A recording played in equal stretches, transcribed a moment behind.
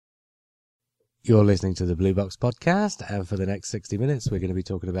You're listening to the Blue Box Podcast, and for the next 60 minutes, we're going to be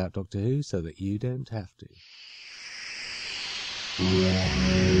talking about Doctor Who so that you don't have to.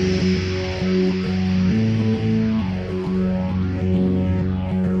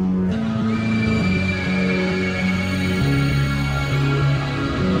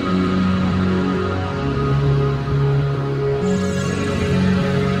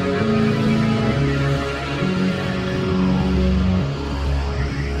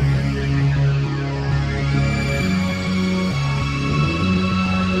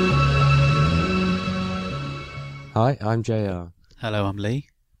 Hi, I'm JR. Hello, I'm Lee.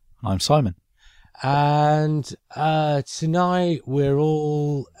 I'm Simon. And tonight we're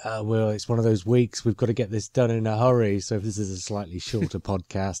all, it's one of those weeks we've got to get this done in a hurry, so this is a slightly shorter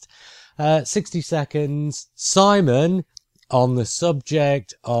podcast. 60 seconds, Simon, on the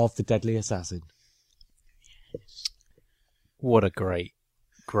subject of the Deadly Assassin. What a great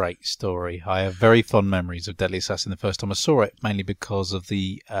story. I have very fond memories of Deadly Assassin the first time I saw it, mainly because of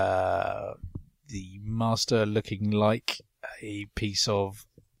the master looking like a piece of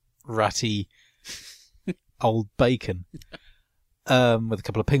ratty old bacon with a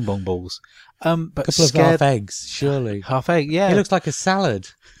couple of ping pong balls. But a couple of half eggs, surely. Half egg, yeah. He looks like a salad.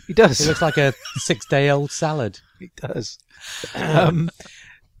 He does. He looks like a 6-day-old salad. He does.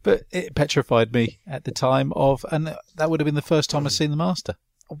 But it petrified me at the time and that would have been the first time I'd seen the master,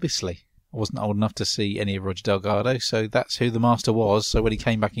 obviously. I wasn't old enough to see any of Roger Delgado, so that's who the master was. So when he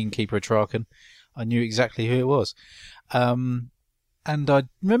came back in Keeper of Traken, I knew exactly who it was. And I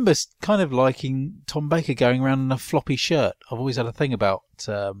remember kind of liking Tom Baker going around in a floppy shirt. I've always had a thing about...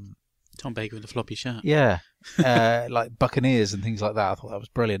 Tom Baker in a floppy shirt? Yeah. Like Buccaneers and things like that. I thought that was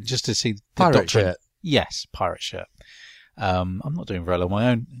brilliant. Just to see the pirate shirt. Yes, pirate shirt. I'm not doing very well on my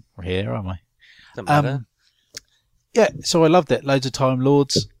own here, am I? Doesn't matter. Yeah, so I loved it. Loads of Time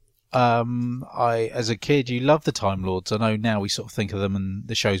Lords. As a kid, you love the Time Lords. I know now we sort of think of them and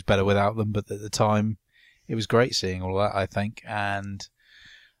the show's better without them, but at the time it was great seeing all that, I think. And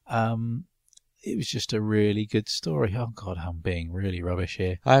it was just a really good story. Oh God, I'm being really rubbish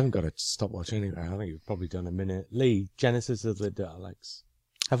here. I haven't got to stop watching anyway. I think you've probably done a minute. Lee, Genesis of the Daleks.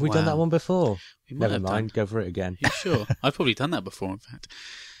 Have we done that one before? Never mind, go for it again. You sure? I've probably done that before, in fact.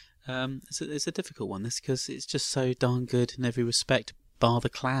 It's a difficult one, this, because it's just so darn good in every respect, bar the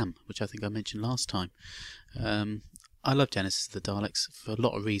clam, which I think I mentioned last time. I love Genesis of the Daleks for a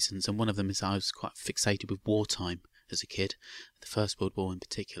lot of reasons, and one of them is I was quite fixated with wartime as a kid, the First World War in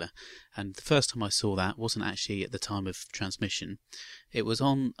particular. And the first time I saw that wasn't actually at the time of transmission. It was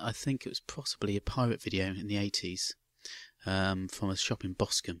on, I think it was possibly a pirate video in the 80s. From a shop in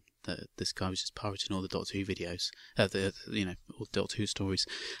Boscombe, that this guy was just pirating all the Doctor Who videos, all the Doctor Who stories.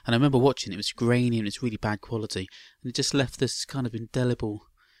 And I remember watching it. It was grainy and it's really bad quality, and it just left this kind of indelible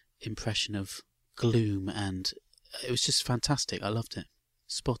impression of gloom, and it was just fantastic. I loved it,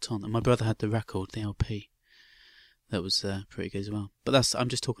 spot on. And my brother had the record, the LP. That was pretty good as well. But I'm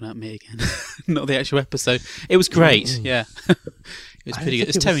just talking about me again, not the actual episode. It was great, yeah. It was pretty good.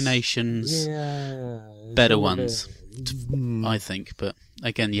 It's Terry Nation's better ones, I think. But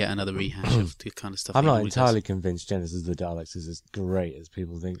again, yet another rehash of the kind of stuff. I'm not entirely convinced Genesis of the Daleks is as great as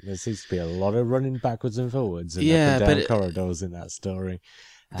people think. There seems to be a lot of running backwards and forwards and up and down corridors in that story.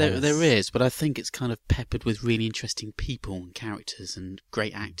 There is, but I think it's kind of peppered with really interesting people and characters and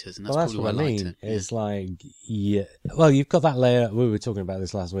great actors, and that's probably what I liked it. It's like, well, you've got that layer. We were talking about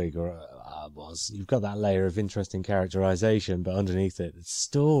this last week, or you've got that layer of interesting characterization, but underneath it, the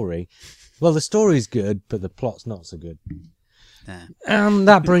story. Well, the story's good, but the plot's not so good.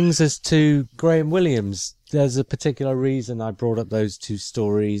 That brings us to Graham Williams. There's a particular reason I brought up those two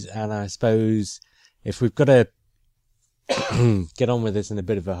stories, and I suppose if we've got to get on with this in a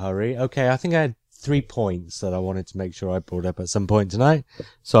bit of a hurry. Okay, I think I had 3 points that I wanted to make sure I brought up at some point tonight.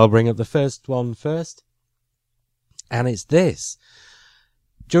 So I'll bring up the first one first. And it's this.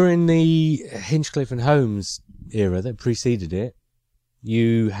 During the Hinchcliffe and Holmes era that preceded it,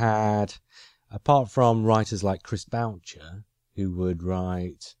 you had, apart from writers like Chris Boucher, who would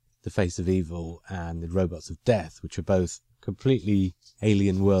write The Face of Evil and The Robots of Death, which are both completely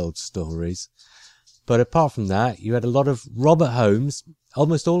alien world stories. But apart from that, you had a lot of Robert Holmes.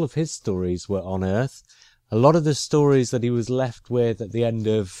 Almost all of his stories were on Earth. A lot of the stories that he was left with at the end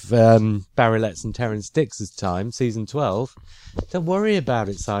of Barry Letts and Terence Dix's time, season 12. Don't worry about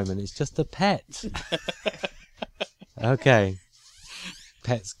it, Simon. It's just a pet. Okay.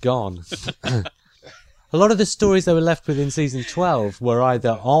 Pet's gone. A lot of the stories they were left with in season 12 were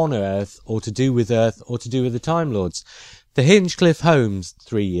either on Earth or to do with the Time Lords. The Hinchcliffe Holmes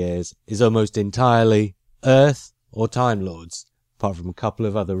 3 years is almost entirely Earth or Time Lords. apart from a couple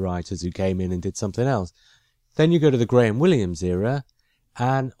of other writers who came in and did something else. Then you go to the Graham Williams era,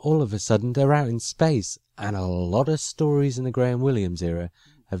 and all of a sudden they're out in space. And a lot of stories in the Graham Williams era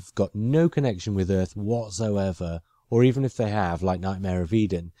have got no connection with Earth whatsoever, or even if they have, like Nightmare of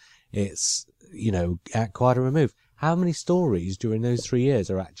Eden, it's, at quite a remove. How many stories during those 3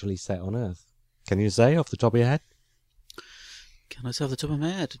 years are actually set on Earth? Can you say off the top of your head? Can I say off the top of my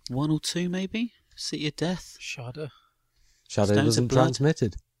head? 1 or 2, maybe? City of Death? Shudder. Shadow Stones wasn't of Blood?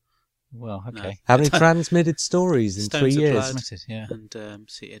 transmitted. Well, okay. No. How many transmitted stories in Stones 3 of years? Blood. Transmitted, yeah. And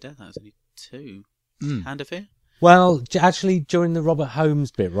City of Death, that was only 2. Mm. Hand of Fear? Well, actually, during the Robert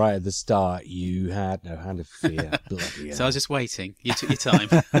Holmes bit right at the start, you had no Hand of Fear. Bloody hell. So I was just waiting. You took your time.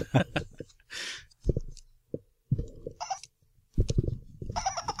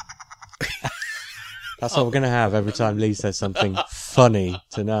 That's what we're going to have every time Lee says something funny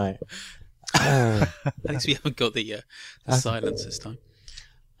tonight. At least we haven't got the silence this time.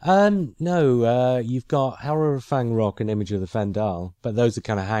 No, you've got Horror of Fang Rock and Image of the Fendal, but those are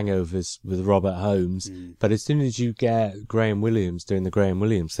kind of hangovers with Robert Holmes. But as soon as you get Graham Williams doing the Graham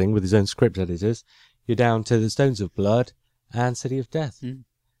Williams thing with his own script editors, you're down to the Stones of Blood and City of Death.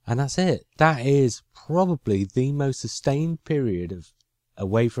 And that's it. That is probably the most sustained period of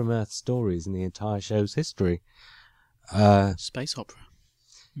away from Earth stories in the entire show's history. Space opera.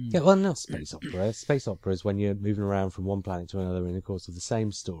 Yeah, well, not space opera. Space opera is when you're moving around from one planet to another in the course of the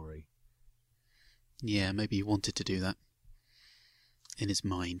same story. Yeah, maybe he wanted to do that in his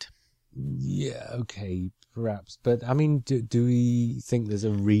mind. Yeah, okay, perhaps. But, I mean, do we think there's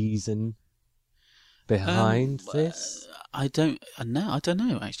a reason behind this? I don't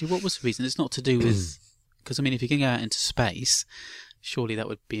know, actually. What was the reason? It's not to do with... Because, I mean, if you're going out into space, surely that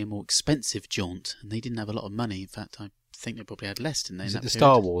would be a more expensive jaunt, and they didn't have a lot of money. In fact, I think they probably had less, didn't they? Is in it that the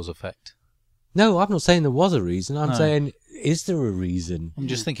period? Star Wars effect? No, I'm not saying there was a reason. I'm No. saying, is there a reason? I'm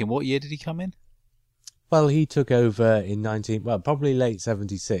just thinking, what year did he come in? Well, he took over in probably late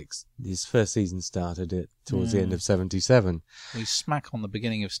 76. His first season started towards the end of 77. He's smack on the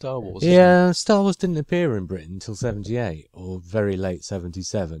beginning of Star Wars. isn't Yeah, Star Wars didn't appear in Britain until 78, or very late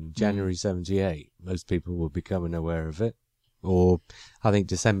 77, January 78. Most people were becoming aware of it. Or, I think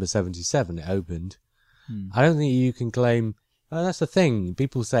December 77 it opened. I don't think you can claim... that's the thing.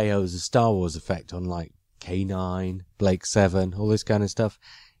 People say, there's a Star Wars effect on, like, K9, Blake 7, all this kind of stuff.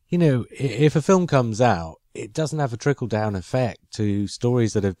 If a film comes out, it doesn't have a trickle-down effect to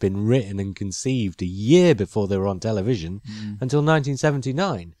stories that have been written and conceived a year before they were on television until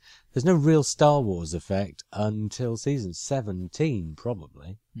 1979. There's no real Star Wars effect until season 17,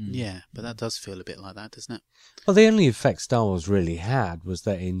 probably. Yeah, but that does feel a bit like that, doesn't it? Well, the only effect Star Wars really had was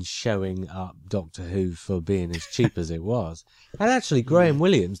that in showing up Doctor Who for being as cheap as it was. And actually, Graham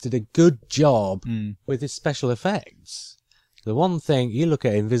Williams did a good job with his special effects. The one thing, you look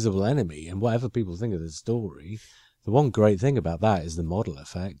at Invisible Enemy, and whatever people think of the story, the one great thing about that is the model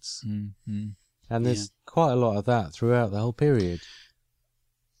effects. And there's quite a lot of that throughout the whole period.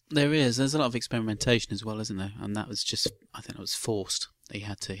 There's a lot of experimentation as well, isn't there? And that was just, I think that was forced. He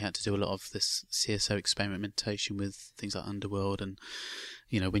had to do a lot of this CSO experimentation with things like Underworld, and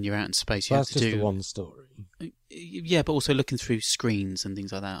when you're out in space, you have to do. That's just the one story. Yeah, but also looking through screens and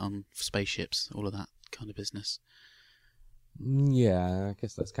things like that on spaceships, all of that kind of business. Yeah, I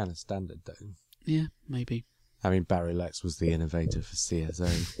guess that's kind of standard, though. Yeah, maybe. I mean, Barry Letts was the innovator for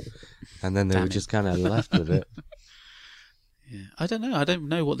CSO, and then they were just kind of left with it. Yeah, I don't know. I don't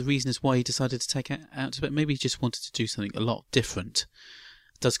know what the reason is why he decided to take it out. But maybe he just wanted to do something a lot different.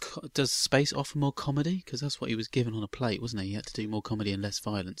 Does space offer more comedy? Because that's what he was given on a plate, wasn't he? He had to do more comedy and less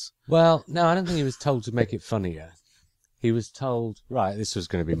violence. Well, no, I don't think he was told to make it funnier. He was told, right, this was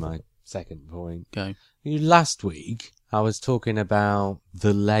going to be my second point. Go. Last week, I was talking about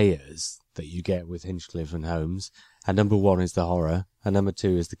the layers that you get with Hinchcliffe and Holmes. And number 1 is the horror. And number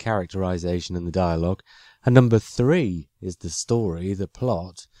 2 is the characterization and the dialogue. And number 3 is the story, the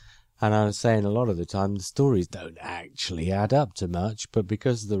plot. And I was saying a lot of the time the stories don't actually add up to much, but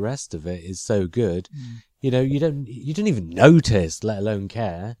because the rest of it is so good, you don't even notice, let alone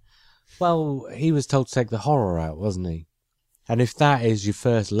care. Well, he was told to take the horror out, wasn't he? And if that is your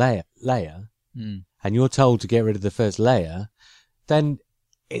first layer, and you're told to get rid of the first layer, then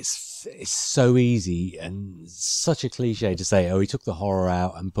it's so easy and such a cliche to say, he took the horror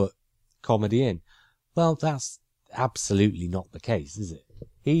out and put comedy in. Well, that's absolutely not the case, is it?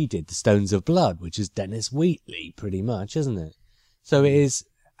 He did the Stones of Blood, which is Dennis Wheatley, pretty much, isn't it? So it is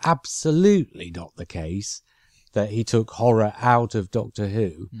absolutely not the case that he took horror out of Doctor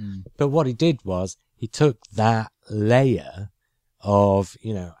Who. But what he did was he took that layer of,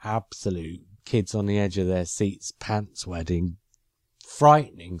 absolute kids on the edge of their seats, pants wetting,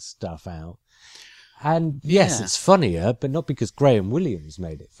 frightening stuff out. And yes, Yeah. it's funnier, but not because Graham Williams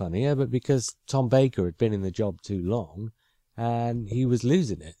made it funnier, but because Tom Baker had been in the job too long and he was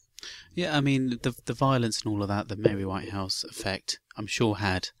losing it. Yeah, I mean, the violence and all of that, the Mary Whitehouse effect, I'm sure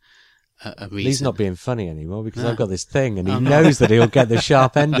had a reason. He's not being funny anymore because No. I've got this thing and he knows that he'll get the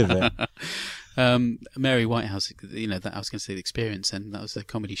sharp end of it. Mary Whitehouse, that I was going to say The Experience, and that was a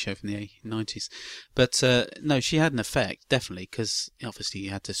comedy show from the 90s. But no, she had an effect, definitely, because obviously you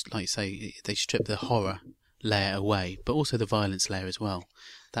had to, like you say, they stripped the horror layer away, but also the violence layer as well.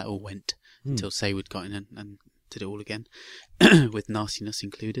 That all went until Saywood got in and did it all again, with nastiness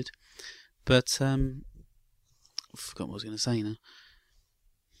included. But I forgot what I was going to say now.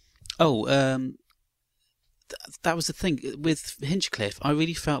 That was the thing with Hinchcliffe. I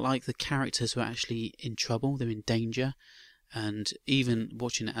really felt like the characters were actually in trouble. They're in danger, and even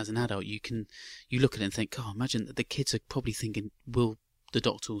watching it as an adult, you look at it and think, "Oh, imagine that the kids are probably thinking, will the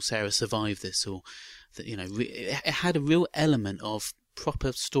Doctor or Sarah survive this?" Or that it had a real element of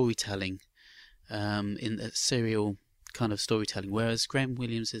proper storytelling, in a serial kind of storytelling. Whereas Graham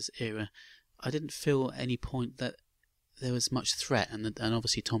Williams' era, I didn't feel at any point that there was much threat, and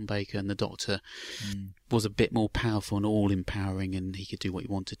obviously Tom Baker and the Doctor was a bit more powerful and all-empowering, and he could do what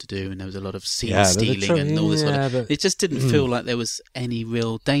he wanted to do, and there was a lot of scene stealing and all this sort of... It just didn't feel like there was any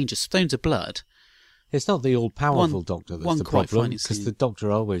real danger. Stones of Blood... It's not the all-powerful Doctor that's the problem, because scene. the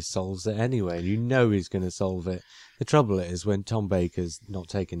Doctor always solves it anyway. You know he's going to solve it. The trouble is when Tom Baker's not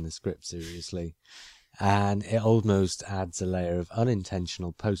taking the script seriously, and it almost adds a layer of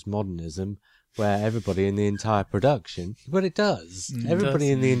unintentional postmodernism where everybody in the entire production, but it does,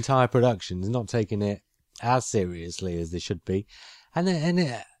 everybody in the entire production is not taking it as seriously as they should be, and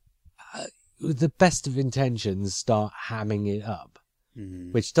with the best of intentions start hamming it up,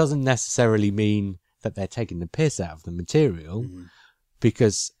 which doesn't necessarily mean that they're taking the piss out of the material,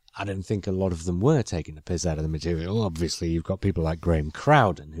 because I don't think a lot of them were taking the piss out of the material. Obviously, you've got people like Graham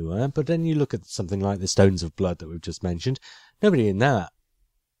Crowden who are, but then you look at something like the Stones of Blood that we've just mentioned, nobody in that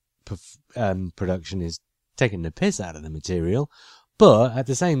production is taking the piss out of the material, but at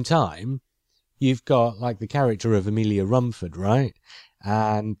the same time you've got like the character of Amelia Rumford, right,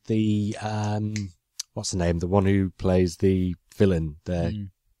 and the what's the name, the one who plays the villain, the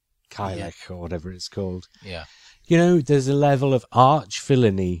Kylek or whatever it's called. There's a level of arch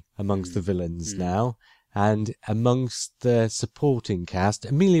villainy amongst the villains now, and amongst the supporting cast,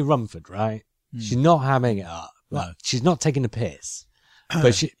 Amelia Rumford, right, she's not hamming it up, she's not taking the piss.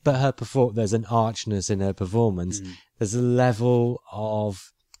 But there's an archness in her performance. There's a level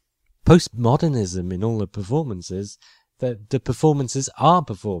of postmodernism in all the performances, that the performances are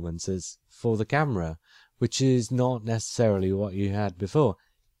performances for the camera, which is not necessarily what you had before.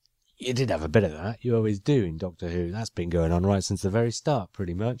 You did have a bit of that. You always do in Doctor Who. That's been going on right since the very start,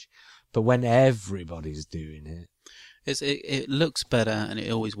 pretty much. But when everybody's doing it, it looks better, and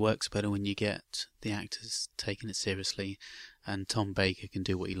it always works better when you get the actors taking it seriously, and Tom Baker can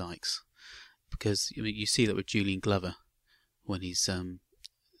do what he likes. Because you see that with Julian Glover when he's doing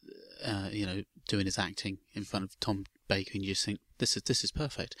his acting in front of Tom Baker, and you just think this is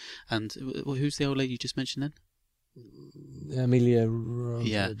perfect. And who's the old lady you just mentioned then? Amelia.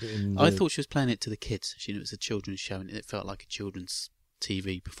 I thought she was playing it to the kids. It was a children's show, and it felt like a children's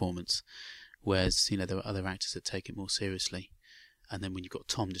TV performance. Whereas there were other actors that take it more seriously. And then when you've got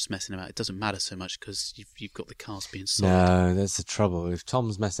Tom just messing about, it doesn't matter so much because you've got the cast being solid. No, that's the trouble. If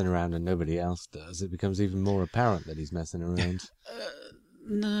Tom's messing around and nobody else does, it becomes even more apparent that he's messing around.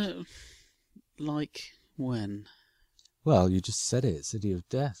 No, like when? Well, you just said it, City of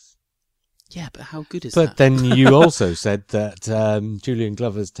Death. Yeah, but how good is that? But then you also said that Julian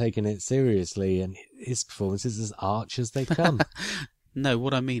Glover's taken it seriously, and his performance is as arch as they come. No,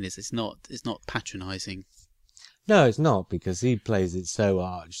 what I mean is it's not patronising. No, it's not, because he plays it so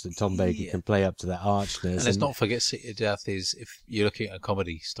arch that Tom Baker can play up to that archness. And let's not forget City of Death is, if you're looking at a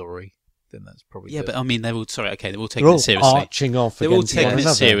comedy story, then that's probably but I mean, they're all taking it seriously. Arching off. They're all taking it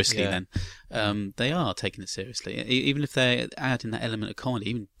seriously. Yeah. Then they are taking it seriously, even if they're adding that element of comedy.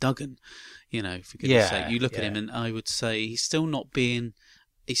 Even Duggan, for goodness' sake, you look at him, and I would say he's still not being.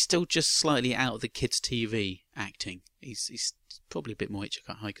 He's still just slightly out of the kids' TV acting. He's probably a bit more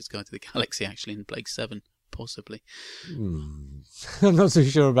Hitchhiker's Guide to the Galaxy actually in Blake 7. Possibly. I'm not so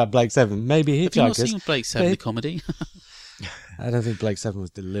sure about Blake 7. Maybe Hitchhiker's. Have you not seen Blake 7, the comedy? I don't think Blake 7 was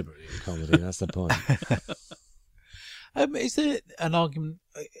deliberately a comedy. That's the point. Is there an argument,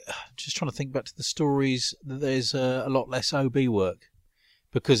 just trying to think back to the stories, that there's a lot less OB work?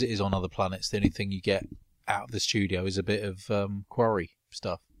 Because it is on other planets, the only thing you get out of the studio is a bit of quarry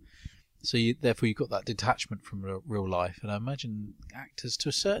stuff. So therefore you've got that detachment from real life, and I imagine actors to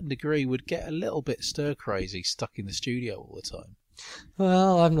a certain degree would get a little bit stir crazy stuck in the studio all the time.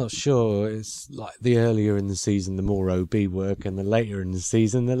 Well, I'm not sure. It's like the earlier in the season, the more OB work, and the later in the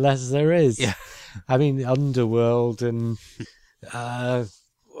season, the less there is. Yeah. I mean, Underworld and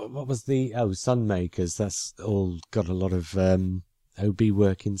what was the Sunmakers? That's all got a lot of OB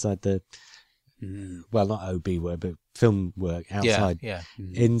work inside the. Well, not OB work, but film work outside. Yeah.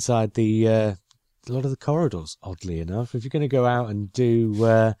 Inside the a lot of the corridors, oddly enough. If you're going to go out and do,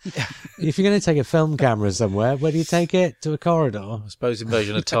 if you're going to take a film camera somewhere, where do you take it? To a corridor? I suppose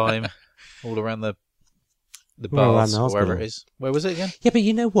Invasion of Time, all around the Well, around baths, the or wherever hospital. it is. Where was it again? Yeah, but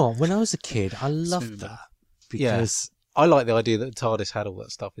you know what? When I was a kid, I loved Swimming that Yeah. because I like the idea that the TARDIS had all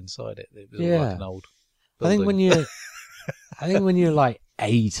that stuff inside it. It was all like an old I think when building. you're like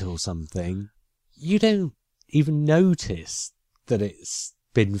 8 or something, you don't even notice that it's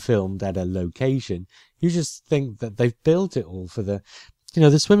been filmed at a location. You just think that they've built it all for the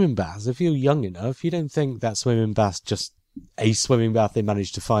swimming baths. If you're young enough, you don't think that swimming bath's just a swimming bath they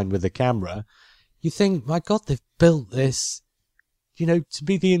managed to find with a camera. You think, my God, they've built this, to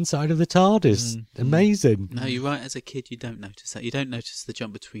be the inside of the TARDIS. Amazing. No, you're right. As a kid, you don't notice that. You don't notice the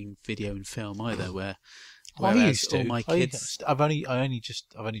jump between video and film either. I used to. All my kids. I've only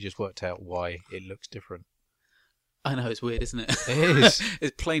just worked out why it looks different. I know, it's weird, isn't it? It is.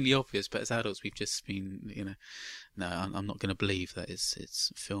 It's plainly obvious, but as adults, we've just been, no, I'm not going to believe that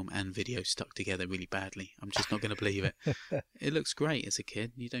it's film and video stuck together really badly. I'm just not going to believe it. It looks great as a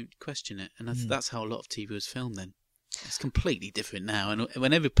kid. You don't question it. And that's how a lot of TV was filmed then. It's completely different now. And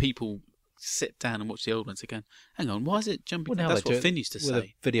whenever people sit down and watch the old ones again, hang on, why is it jumping? Well, now that's they do what it Finn used to with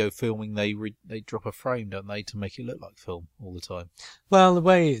say. video filming, they drop a frame, don't they, to make it look like film all the time. Well, the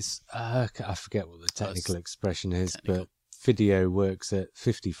way it's, I forget what the technical expression is, technical. but video works at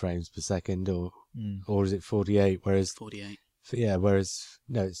 50 frames per second, or is it 48? Whereas 48. Yeah, whereas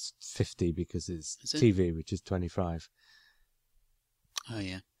no, it's 50 because it's Is it? TV, which is 25. Oh,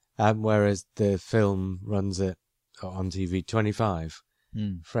 yeah. Whereas the film runs at on TV 25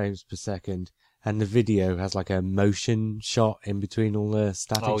 frames per second, and the video has like a motion shot in between all the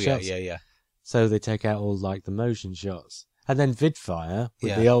static shots. yeah. So they take out all like the motion shots, and then Vidfire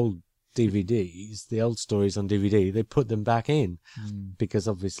with Yeah. the old DVDs, the old stories on DVD, they put them back in because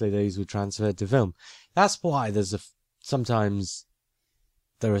obviously these were transferred to film. That's why there's sometimes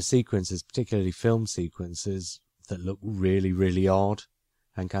there are sequences, particularly film sequences, that look really, really odd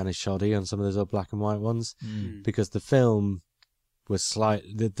and kind of shoddy on some of those old black and white ones, because the film was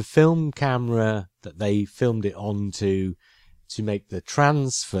the film camera that they filmed it onto to make the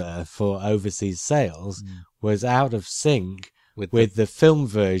transfer for overseas sales was out of sync with the film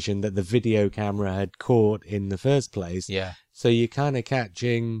version that the video camera had caught in the first place. Yeah. So you're kind of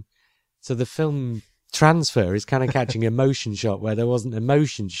catching, so the film transfer is kind of catching a motion shot where there wasn't a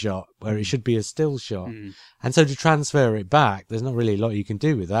motion shot, where it should be a still shot. And so to transfer it back, there's not really a lot you can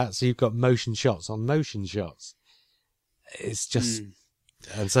do with that. So you've got motion shots on motion shots. It's just,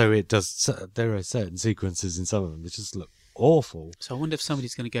 and so it does, there are certain sequences in some of them that just look awful. So I wonder if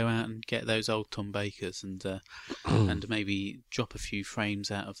somebody's going to go out and get those old Tom Bakers and maybe drop a few frames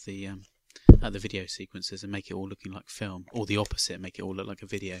out of the video sequences and make it all looking like film, or the opposite, make it all look like a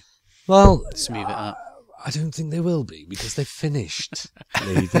video. Well, Smooth it up. I don't think they will be, because they've finished.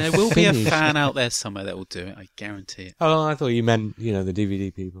 There will be a fan out there somewhere that will do it, I guarantee it. Oh, I thought you meant, the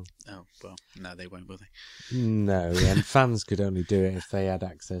DVD people. Oh, well, no, they won't, will they? No, and fans could only do it if they had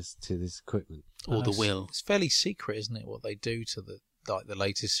access to this equipment. Or the will. It's fairly secret, isn't it, what they do to the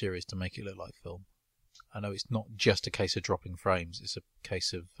latest series to make it look like film? I know it's not just a case of dropping frames. It's a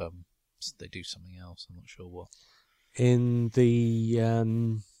case of they do something else. I'm not sure what. In the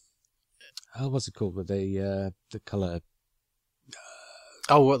what's it called? With the colour.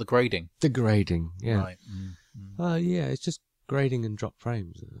 What, the grading? The grading, yeah. Right. Yeah, it's just grading and drop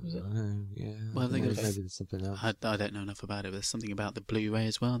frames. Is it? Yeah. Well, they maybe got there's something else. I don't know enough about it, but there's something about the Blu-ray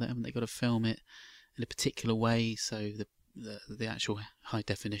as well. Haven't they got to film it in a particular way so the actual high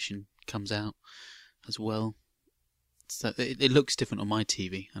definition comes out as well? So it looks different on my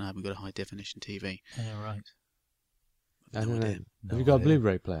TV, and I haven't got a high definition TV. Yeah, right. I don't know. idea. Have you got a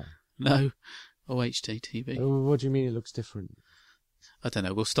Blu-ray player? No, HD TV. Oh, what do you mean it looks different? I don't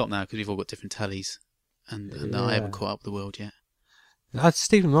know. We'll stop now because we've all got different tellies, and I haven't caught up with the world yet.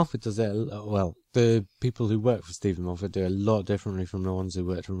 Stephen Moffat does it. Well, the people who work for Stephen Moffat do a lot differently from the ones who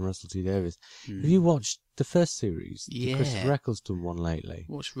worked from Russell T Davies. Have you watched the first series? Yeah. The Christopher Eccleston one lately?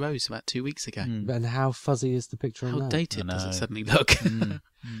 Watched Rose about 2 weeks ago. And how fuzzy is the picture on How that? dated does it suddenly look?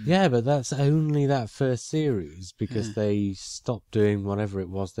 Yeah, but that's only that first series because they stopped doing whatever it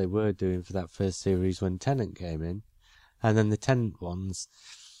was they were doing for that first series when Tennant came in. And then the Tennant ones...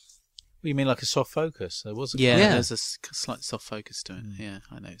 Well, you mean like a soft focus? There was a There's a slight soft focus to it. Yeah,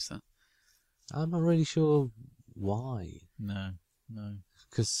 I noticed that. I'm not really sure why. No.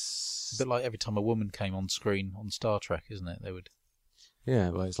 Because... It's a bit like every time a woman came on screen on Star Trek, isn't it? They would... Yeah,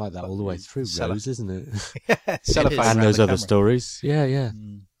 well, it's like that all the way through, Rose, isn't it? Cellophane And around those the other camera. stories. Yeah.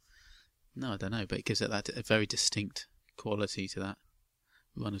 No, I don't know, but it gives it that a very distinct quality to that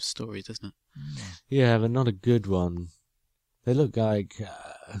run of stories, doesn't it? Yeah, but not a good one. They look like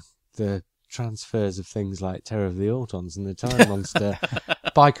the transfers of things like Terror of the Autons and the Time Monster.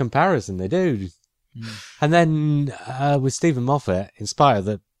 By comparison, they do. And then with Stephen Moffat, in spite of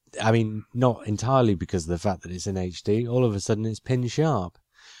the... I mean, not entirely because of the fact that it's in HD, all of a sudden it's pin sharp.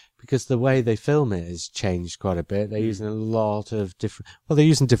 Because the way they film it has changed quite a bit. They're using a lot of different... Well, they're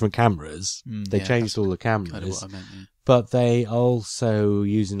using different cameras. They changed all the cameras. Kind of what I meant, yeah. But they also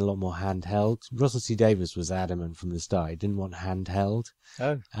using a lot more handheld. Russell T Davies was adamant from the start. He didn't want handheld.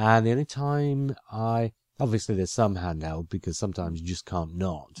 Oh. And the only time obviously there's some handheld because sometimes you just can't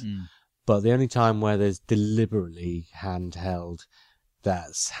not. But the only time where there's deliberately handheld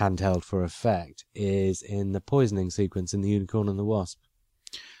that's handheld for effect is in the poisoning sequence in The Unicorn and the Wasp.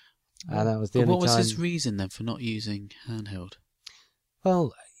 And that was the only What was time... his reason then for not using handheld?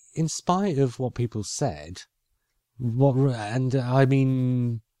 Well, in spite of what people said, and I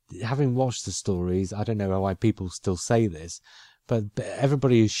mean, having watched the stories, I don't know why people still say this, but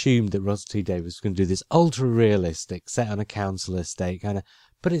everybody assumed that Russell T Davies was going to do this ultra-realistic, set on a council estate kind of,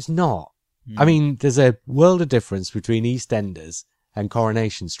 but it's not. I mean, there's a world of difference between EastEnders and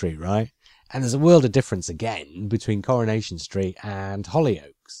Coronation Street, right? And there's a world of difference again between Coronation Street and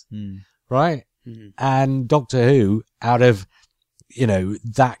Hollyoaks, right? And Doctor Who, out of,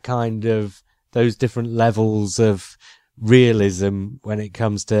 that kind of, those different levels of realism when it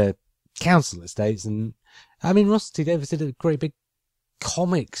comes to council estates. And I mean, Russell T Davies did a great big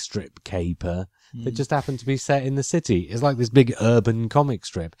comic strip caper that just happened to be set in the city. It's like this big urban comic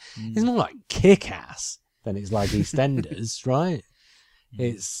strip. It's more like Kick-Ass than it's like EastEnders, right?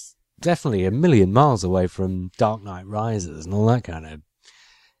 It's definitely a million miles away from Dark Knight Rises and all that kind of,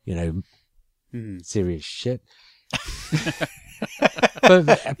 serious shit.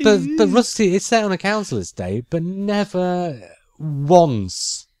 but Rusty, it's set on a council estate, but never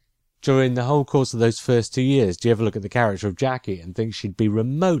once during the whole course of those first 2 years do you ever look at the character of Jackie and think she'd be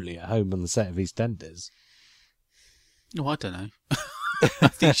remotely at home on the set of EastEnders. Oh, I don't know. I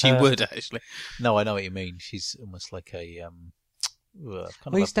think she would, actually. No, I know what you mean. She's almost like a kind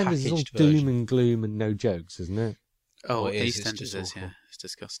of EastEnders is all packaged doom version. and gloom and no jokes, isn't it? Oh, Well, it is. It's EastEnders just is, awful. yeah. It's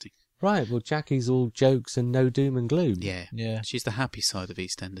disgusting. Right, well, Jackie's all jokes and no doom and gloom. Yeah. Yeah. She's the happy side of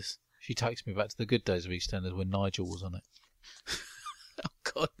EastEnders. She takes me back to the good days of EastEnders when Nigel was on it. Oh,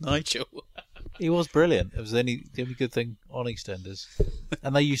 God, Nigel. He was brilliant. It was the only good thing on EastEnders.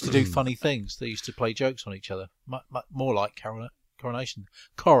 And they used to do funny things. They used to play jokes on each other. More like Coronation.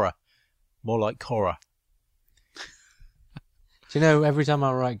 Cora. More like Cora. Do you know, every time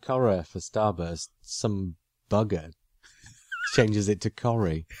I write Cora for Starburst, some bugger changes it to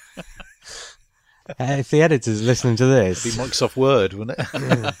Corrie. If the editor's listening to this... It'd be Microsoft Word, wouldn't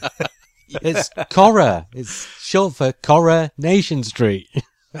it? It's Cora. It's short for Coronation Street.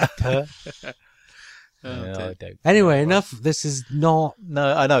 Yeah, dear. I don't. Anyway, enough. This is not...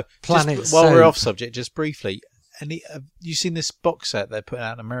 No, I know. Planet Just, while we're Soap. off subject, just briefly, have you seen this box set they're putting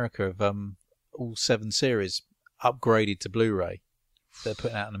out in America of all 7 series upgraded to Blu-ray? They're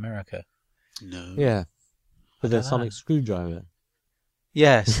putting out in America. No. Yeah. With I a don't sonic know. screwdriver.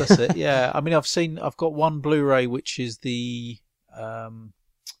 Yes, that's it. Yeah, I mean, I've got one Blu-ray which is the the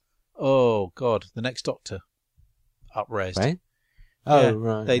Next Doctor up-resed. Right? Oh, Yeah,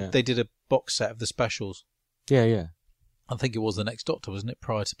 right. They did a box set of the specials. Yeah. I think it was the Next Doctor, wasn't it,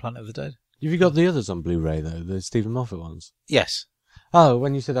 prior to Planet of the Dead? Have you got the others on Blu-ray, though? The Stephen Moffat ones? Yes. Oh,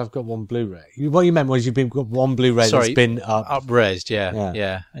 when you said I've got one Blu-ray. What you meant was you've got one Blu-ray Sorry, that's been up. Up-resed, Yeah.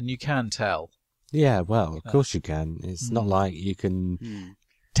 yeah. And you can tell. Yeah, well, of course you can. It's not like you can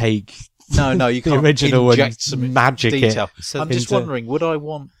take No, you the can't original inject and some magic detail. it. So I'm just into- wondering, would I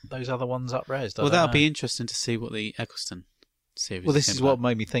want those other ones up-resed? Well, that'll be interesting to see what the Eccleston series Well, this came is what about.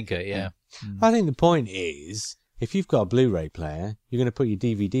 made me think it, yeah. I think the point is if you've got a Blu-ray player, you're going to put your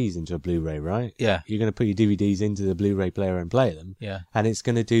DVDs into a Blu-ray, right? Yeah. You're going to put your DVDs into the Blu-ray player and play them. Yeah. And it's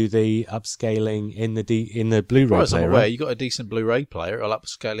going to do the upscaling in the Blu-ray As I'm player, aware, right? you've got a decent Blu-ray player, it'll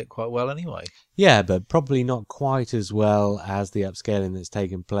upscale it quite well anyway. Yeah, but probably not quite as well as the upscaling that's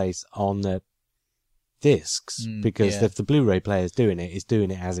taken place on the discs, because if the Blu-ray player is doing it, it's doing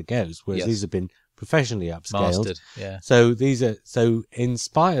it as it goes, whereas these have been professionally upscaled. Mastered, yeah. So in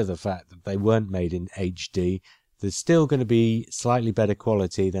spite of the fact that they weren't made in HD, they're still going to be slightly better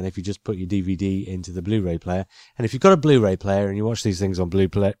quality than if you just put your DVD into the Blu-ray player. And if you've got a Blu-ray player and you watch these things on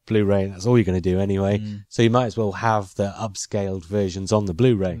Blu-ray, that's all you're going to do anyway. So you might as well have the upscaled versions on the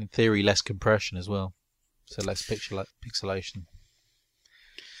Blu-ray. In theory, less compression as well, so less pixelation.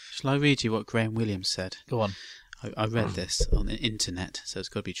 Shall I read you what Graham Williams said? Go on. I read this on the internet, so it's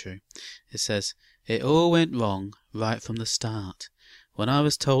got to be true. It says, "It all went wrong right from the start. When I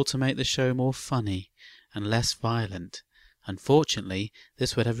was told to make the show more funny and less violent. Unfortunately,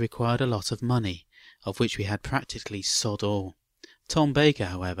 this would have required a lot of money, of which we had practically sod all. Tom Baker,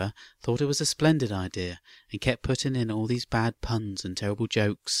 however, thought it was a splendid idea, and kept putting in all these bad puns and terrible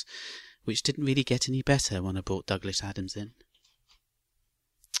jokes, which didn't really get any better when I brought Douglas Adams in."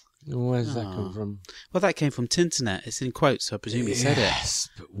 Where's that come from? Well, that came from Tinternet. It's in quotes, so I presume he said it. Yes,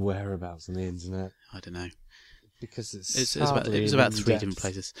 but whereabouts on the internet? I don't know. Because it was about 3 different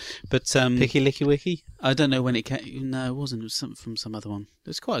places. But Picky Licky Wiki? I don't know when it came. No, it wasn't. It was from some other one. It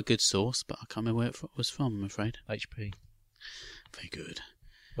was quite a good source, but I can't remember where it was from, I'm afraid. HP. Very good.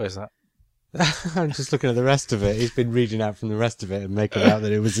 Where's that? I'm just looking at the rest of it. He's been reading out from the rest of it and making out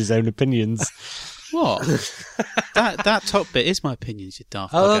that it was his own opinions. What? that top bit is my opinions, you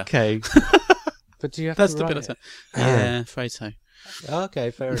daft Oh, bugger. okay. But do you have That's to the write bit I it? said. Yeah, afraid so.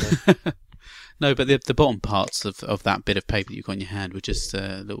 Okay, fair enough. No, but the bottom parts of that bit of paper that you've got in your hand were just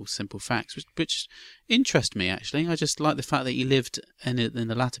little simple facts, which interest me, actually. I just like the fact that he lived in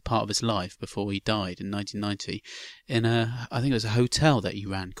the latter part of his life, before he died in 1990, in I think it was a hotel that he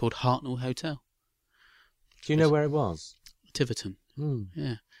ran called Hartnell Hotel. Do you know where it was? Tiverton.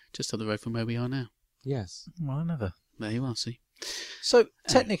 Yeah, just up the road from where we are now. Yes. Well, I never. There you are, see. So,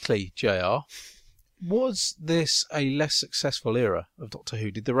 technically, JR, was this a less successful era of Doctor Who?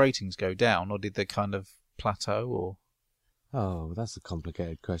 Did the ratings go down, or did they kind of plateau, or...? Oh, that's a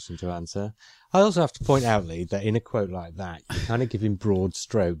complicated question to answer. I also have to point out, Lee, that in a quote like that, you kind of give him broad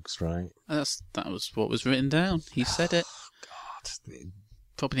strokes, right? That was what was written down. He said it. God.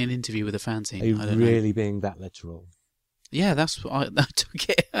 Probably an interview with a fanzine. Are you I don't really know. being that literal? Yeah, that's what I took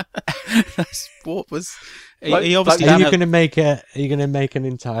it. That's what was. Like- he obviously. Are you didn't going to make an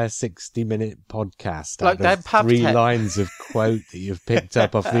entire 60-minute podcast Like out of that 3 Pavtek. lines of quote that you've picked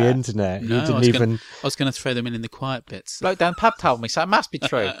up off the internet? No, You didn't even. I was going to throw them in the quiet bits. Like Dan Pab told me, so it must be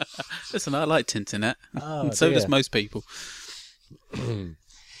true. Listen, I like Tinternet. Oh, And so dear. does most people.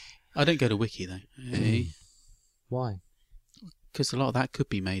 I don't go to Wiki, though. Why? Because a lot of that could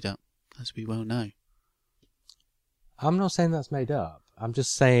be made up, as we well know. I'm not saying that's made up. I'm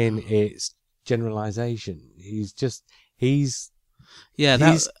just saying it's generalization. He's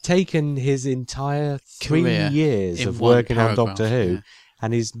Yeah, taken his entire 3 Career years in of one working on paragraph, Doctor Who, yeah.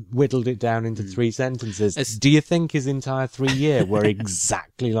 and he's whittled it down into 3 sentences. It's- Do you think his entire 3 year were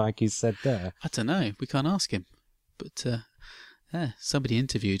exactly like he said there? I don't know. We can't ask him. But yeah, somebody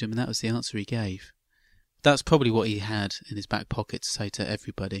interviewed him, and that was the answer he gave. That's probably what he had in his back pocket to say to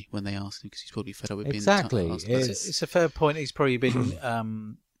everybody when they asked him, because he's probably fed up with Exactly. being asked. It's a fair point. He's probably been,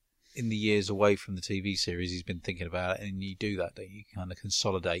 in the years away from the TV series, he's been thinking about it, and you do that, don't you? You kind of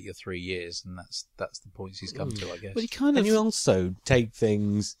consolidate your 3 years, and that's the points he's come to, I guess. But he kind And of. you also take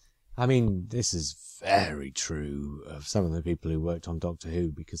things. I mean, this is very true of some of the people who worked on Doctor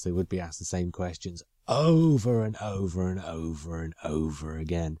Who, because they would be asked the same questions over and over and over and over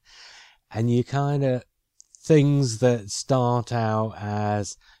again. And you kind of, things that start out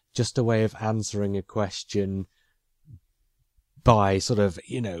as just a way of answering a question by sort of,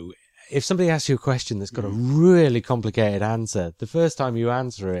 if somebody asks you a question that's got a really complicated answer, the first time you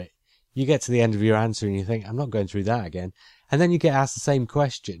answer it, you get to the end of your answer and you think, I'm not going through that again. And then you get asked the same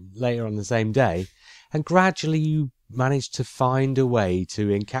question later on the same day, and gradually you manage to find a way to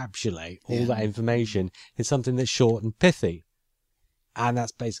encapsulate all that information in something that's short and pithy. And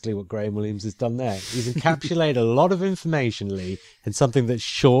that's basically what Graham Williams has done there. He's encapsulated a lot of information, Lee, in something that's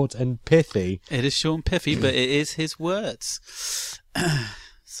short and pithy. It is short and pithy, but it is his words.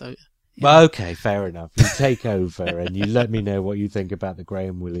 So. Well, okay, fair enough. You take over and you let me know what you think about the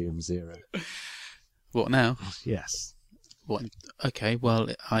Graham Williams era. What now? Yes. What? Okay, well,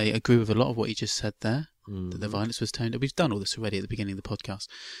 I agree with a lot of what you just said there. that the violence was toned. We've done all this already at the beginning of the podcast.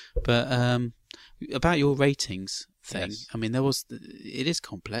 But about your ratings thing, Yes. I mean, it is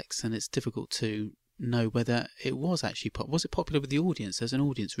complex and it's difficult to know whether it was actually was it popular with the audience. There's an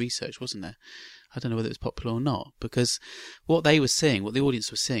audience research, wasn't there? I don't know whether it was popular or not, because what they were seeing, what the audience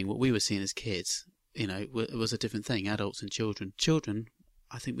was seeing, what we were seeing as kids, was a different thing. Adults and children,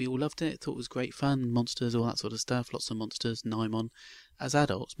 I think we all loved it, thought it was great fun, monsters, all that sort of stuff, lots of monsters, Nymon. As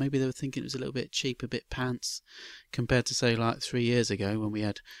adults, maybe they were thinking it was a little bit cheap, a bit pants, compared to, say, like 3 years ago when we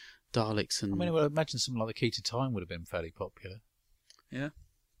had Daleks and... I mean, well, I imagine something like The Key to Time would have been fairly popular. Yeah.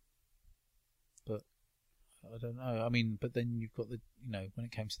 But I don't know. I mean, but then you've got when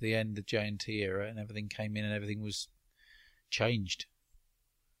it came to the end, the JNT era, and everything came in and everything was changed.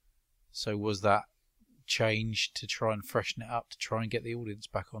 So was that changed to try and freshen it up, to try and get the audience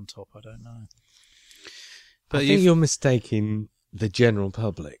back on top? I don't know. But I think you're mistaking the general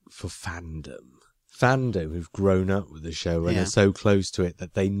public for fandom. Fandom who've grown up with the show and are so close to it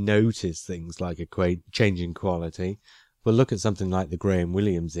that they notice things like a change in quality. Will look at something like the Graham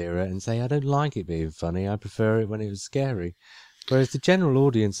Williams era and say, I don't like it being funny, I prefer it when it was scary. Whereas the general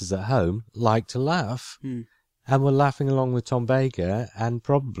audiences at home like to laugh. And were laughing along with Tom Baker, and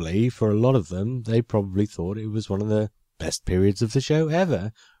probably, for a lot of them, they probably thought it was one of the best periods of the show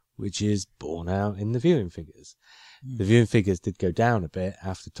ever, which is borne out in the viewing figures. The viewing figures did go down a bit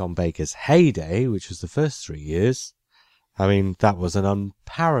after Tom Baker's heyday, which was the first 3 years. I mean, that was an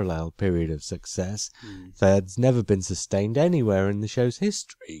unparalleled period of success that's never been sustained anywhere in the show's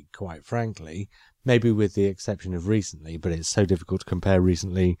history, quite frankly. Maybe with the exception of recently, but it's so difficult to compare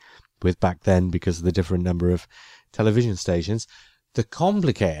recently with back then because of the different number of television stations. The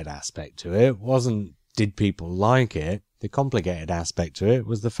complicated aspect to it wasn't, did people like it? The complicated aspect to it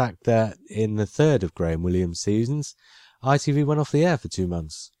was the fact that in the third of Graham Williams' seasons, ITV went off the air for 2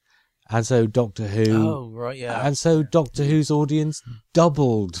 months. And so Doctor Who... Oh, right, yeah. And so Doctor Who's audience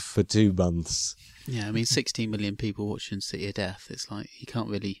doubled for 2 months. Yeah, I mean, 16 million people watching City of Death. It's like, you can't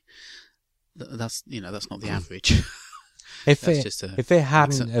really... That's not the average. If it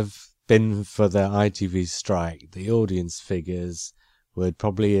hadn't have been for the ITV strike, the audience figures would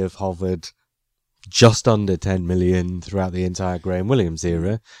probably have hovered just under 10 million throughout the entire Graham Williams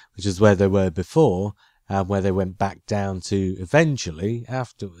era, which is where they were before, and where they went back down to eventually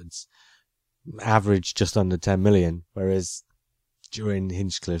afterwards, average just under 10 million, whereas during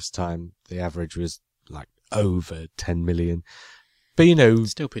Hinchcliffe's time, the average was like over 10 million. But,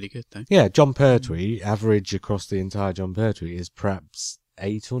 still pretty good, though. Yeah, John Pertwee, average across the entire John Pertwee is perhaps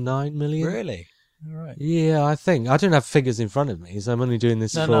 8 or 9 million. Really? All right. Yeah, I think. I don't have figures in front of me, so I'm only doing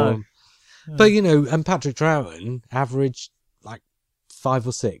this for... No. But, and Patrick Troughton averaged like 5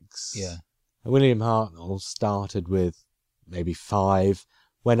 or 6. Yeah. William Hartnell started with maybe 5,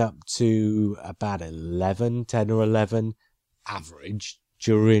 went up to about 10 or 11 average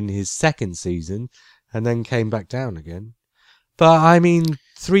during his second season, and then came back down again. But, I mean,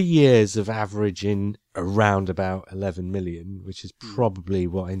 3 years of averaging around about 11 million, which is probably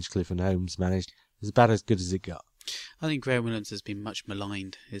what Hinchcliffe and Holmes managed, is about as good as it got. I think Graham Williams has been much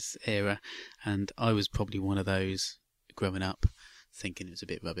maligned, his era, and I was probably one of those growing up thinking it was a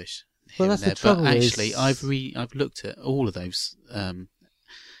bit rubbish. Well, that's the trouble. But actually, I've looked at all of those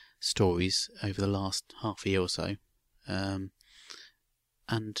stories over the last half a year or so, and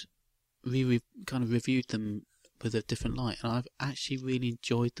we kind of reviewed them with a different light, and I've actually really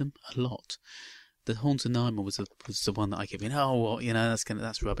enjoyed them a lot. The Horns of Nymon was the one that I kept going,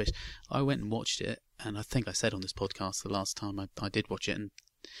 that's rubbish. I went and watched it, and I think I said on this podcast the last time I did watch it, and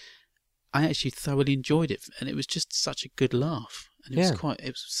I actually thoroughly enjoyed it, and it was just such a good laugh, and it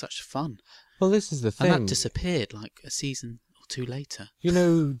was such fun. Well, this is the thing. And that disappeared like a season or 2 later. If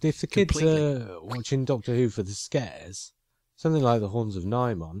the kids Completely. are watching Doctor Who for the scares, something like the Horns of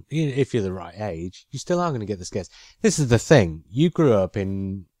Nymon, if you're the right age, you still are going to get the scares. This is the thing.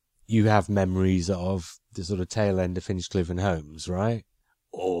 You have memories of the sort of tail end of Hinchcliffe and Holmes, right?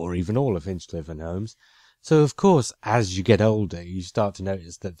 Or even all of Hinchcliffe and Holmes. So, of course, as you get older, you start to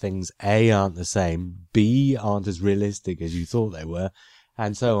notice that things, A, aren't the same, B, aren't as realistic as you thought they were,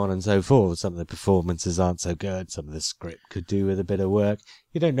 and so on and so forth. Some of the performances aren't so good, some of the script could do with a bit of work.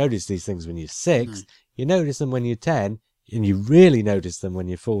 You don't notice these things when you're 6, No. You notice them when you're 10, and you really notice them when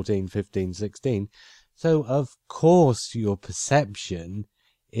you're 14, 15, 16. So, of course, your perception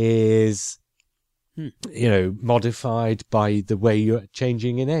is, modified by the way you're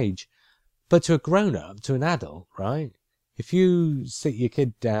changing in age. But to a grown-up, to an adult, right? If you sit your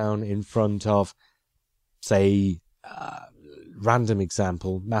kid down in front of, say, random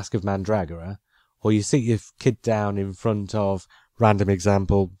example, Mask of Mandragora, or you sit your kid down in front of, random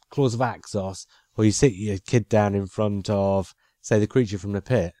example, Claws of Axos, or you sit your kid down in front of, say, The Creature from the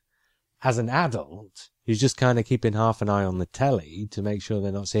Pit. As an adult, you're just kind of keeping half an eye on the telly to make sure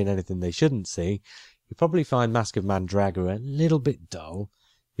they're not seeing anything they shouldn't see. You probably find Mask of Mandragora a little bit dull.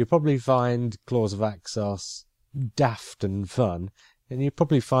 You'll probably find Claws of Axos daft and fun. And you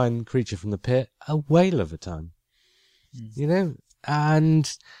probably find Creature from the Pit a whale of a time. You know? And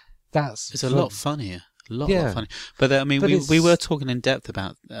it's a lot funnier. A lot funnier. But I mean, we were talking in depth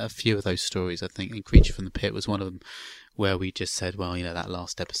about a few of those stories, I think, and Creature from the Pit was one of them, where we just said, well, you know, that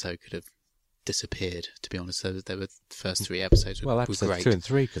last episode could have disappeared, to be honest. So there were the first 3 episodes were episodes great. 2 and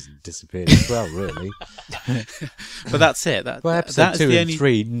 3 could have disappeared as well, really. But that's it. Episode 2 and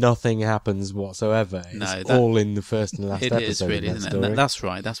 3, nothing happens whatsoever. It's all in the first and last episode. It is really, isn't it? That's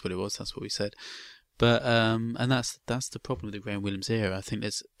right. That's what it was. That's what we said. But and that's the problem with the Graham Williams era. I think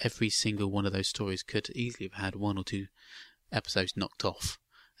there's every single one of those stories could easily have had 1 or 2 episodes knocked off,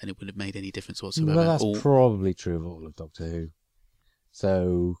 and it wouldn't have made any difference whatsoever. Well, that's probably true of all of Doctor Who.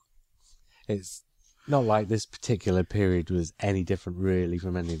 So it's not like this particular period was any different really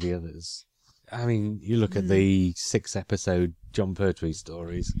from any of the others. I mean, you look at the 6-episode John Pertwee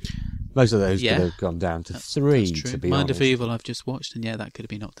stories. Most of those could have gone down to 3, to be honest. Mind of Evil I've just watched, and that could have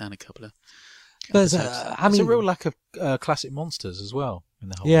been knocked down a couple of... There's a real lack of classic monsters as well in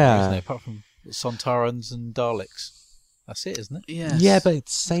the whole thing, isn't there? Apart from Sontarans and Daleks. That's it, isn't it? Yes. Yeah, but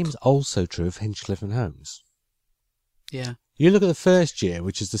it's the same also true of Hinchcliffe and Holmes. Yeah. You look at the first year,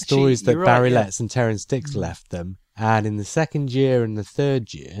 which is the stories that Barry Letts and Terence Dix left them, and in the second year and the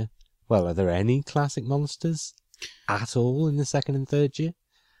third year, well, are there any classic monsters at all in the second and third year?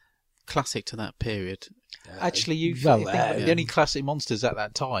 Classic to that period. Actually, the only classic monsters at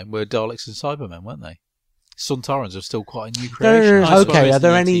that time were Daleks and Cybermen, weren't they? Sontarans are still quite a new creation. Okay, are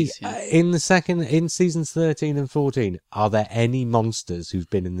there any in seasons 13 and 14? Are there any monsters who've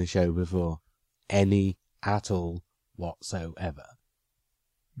been in the show before? Any at all whatsoever?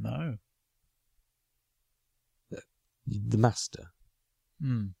 No. The Master.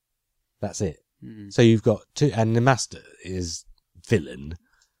 That's it. So you've got 2, and the Master is villain.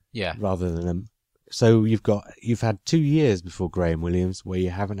 Yeah. Rather than so you've had 2 years before Graham Williams where you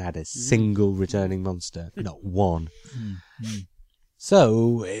haven't had a single returning monster, not one.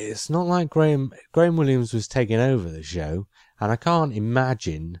 So it's not like Graham Williams was taking over the show, and I can't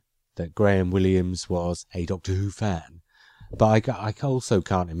imagine that Graham Williams was a Doctor Who fan, but I also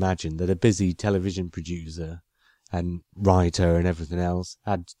can't imagine that a busy television producer and writer and everything else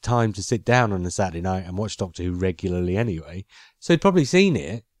had time to sit down on a Saturday night and watch Doctor Who regularly anyway. So he'd probably seen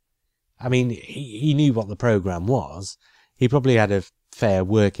it. I mean, he knew what the programme was. He probably had a fair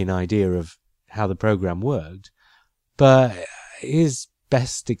working idea of how the programme worked. But his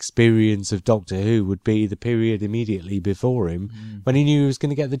best experience of Doctor Who would be the period immediately before him when he knew he was going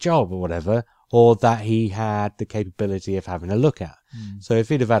to get the job or whatever, or that he had the capability of having a look at. So if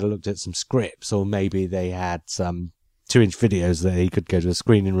he'd have had a look at some scripts, or maybe they had some 2-inch videos that he could go to a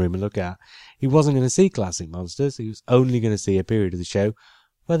screening room and look at, he wasn't going to see classic monsters. He was only going to see a period of the show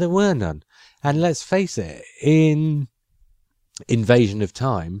where there were none. And let's face it, in Invasion of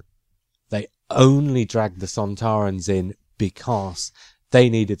Time, they only dragged the Sontarans in because they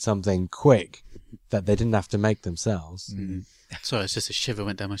needed something quick that they didn't have to make themselves. Sorry, it's just a shiver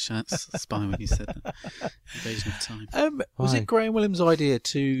went down my spine when you said that. Invasion of Time. Was it Graham Williams' idea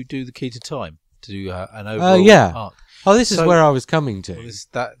to do the Key to Time? To do an overall arc? Oh, this is where I was coming to. Was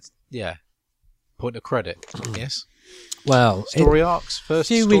that, point of credit, yes? Well, story arcs first.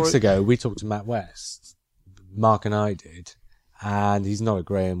 A few weeks ago, we talked to Matt West. Mark and I did, and he's not a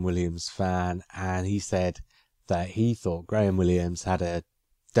Graham Williams fan, and he said that he thought Graham Williams had a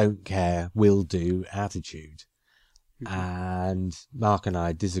don't care, will do attitude. And Mark and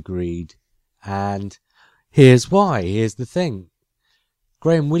I disagreed, and here's why. Here's the thing.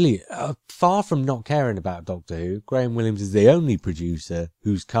 Graham Williams, far from not caring about Doctor Who, Graham Williams is the only producer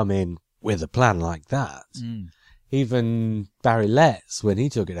who's come in with a plan like that. Even Barry Letts, when he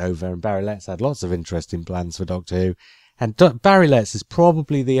took it over, and Barry Letts had lots of interesting plans for Doctor Who, and Barry Letts is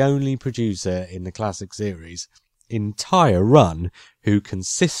probably the only producer in the classic series entire run who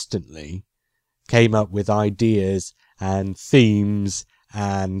consistently came up with ideas and themes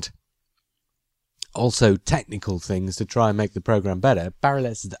and also technical things to try and make the programme better. Barry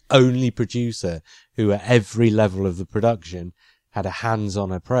Letts is the only producer who at every level of the production had a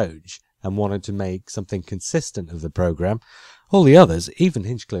hands-on approach and wanted to make something consistent of the programme. All the others, even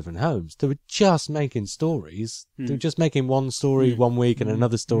Hinchcliffe and Holmes, they were just making stories. They were just making one story one week and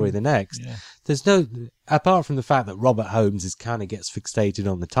another story the next. Yeah. There's no, apart from the fact that Robert Holmes kind of gets fixated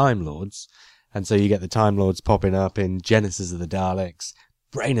on the Time Lords, and so you get the Time Lords popping up in Genesis of the Daleks,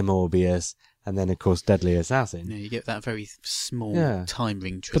 Brain of Morbius, and then of course Deadly Assassin. You get that very small time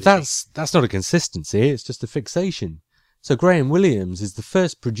ring trilogy. But that's not a consistency, it's just a fixation. So Graham Williams is the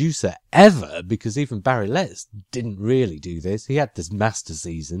first producer ever, because even Barry Letts didn't really do this. He had this master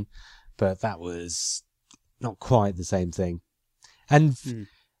season, but that was not quite the same thing. And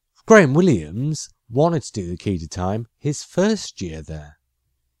Graham Williams wanted to do The Key to Time his first year there.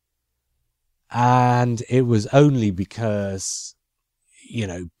 And it was only because,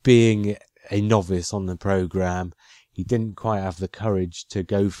 being a novice on the programme, he didn't quite have the courage to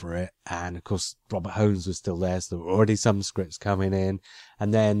go for it. And of course, Robert Holmes was still there, so there were already some scripts coming in.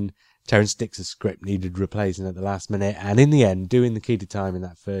 And then Terence Dix's script needed replacing at the last minute. And in the end, doing The Key to Time in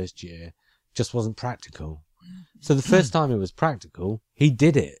that first year just wasn't practical. So the first time it was practical, he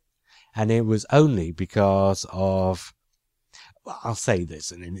did it. And it was only because of, I'll say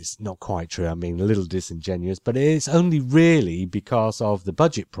this, and it's not quite true, I'm being a little disingenuous, but it's only really because of the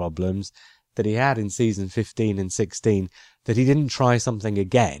budget problems that he had in season 15 and 16 that he didn't try something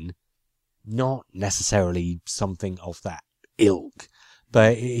again. Not necessarily something of that ilk,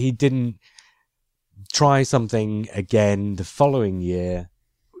 but he didn't try something again the following year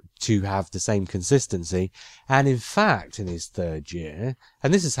to have the same consistency. And in fact, in his third year,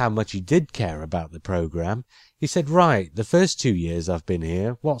 and this is how much he did care about the programme, he said, right, the first 2 years I've been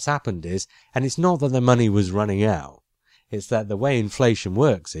here, what's happened is, and it's not that the money was running out, it's that the way inflation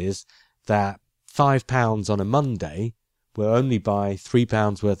works is that £5 on a Monday will only buy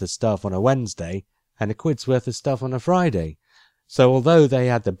 £3 worth of stuff on a Wednesday and a quid's worth of stuff on a Friday. So although they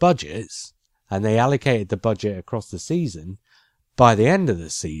had the budgets and they allocated the budget across the season, by the end of the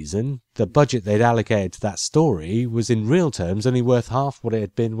season, the budget they'd allocated to that story was in real terms only worth half what it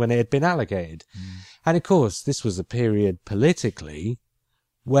had been when it had been allocated. And of course, this was a period politically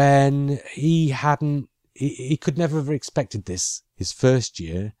when he could never have expected this his first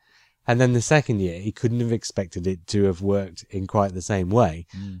year. And then the second year, he couldn't have expected it to have worked in quite the same way.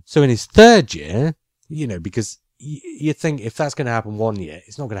 So in his third year, because you think if that's going to happen one year,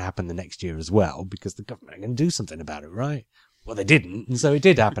 it's not going to happen the next year as well, because the government are going to do something about it, right? Well, they didn't, and so it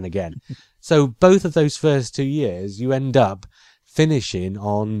did happen again. So both of those first 2 years, you end up finishing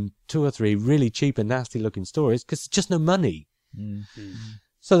on 2 or 3 really cheap and nasty looking stories because there's just no money.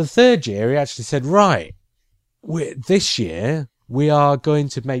 So the third year, he actually said, right, this year, we are going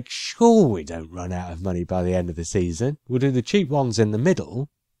to make sure we don't run out of money by the end of the season. We'll do the cheap ones in the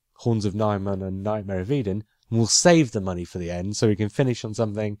middle, Horns of Naiman and Nightmare of Eden, and we'll save the money for the end so we can finish on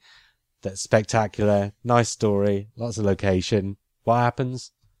something that's spectacular, nice story, lots of location. What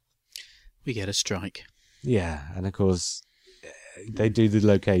happens? We get a strike. Yeah, and of course, they do the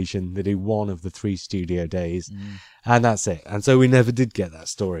location, they do one of the 3 studio days, and that's it. And so we never did get that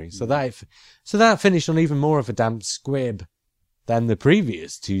story. So that finished on even more of a damp squib than the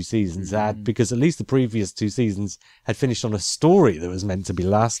previous 2 seasons had, because at least the previous 2 seasons had finished on a story that was meant to be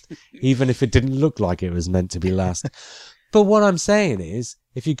last, even if it didn't look like it was meant to be last. But what I'm saying is,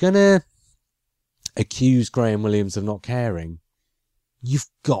 if you're going to accuse Graham Williams of not caring, you've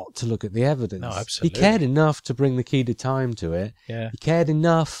got to look at the evidence. No, absolutely. He cared enough to bring The Key to Time to it. Yeah. He cared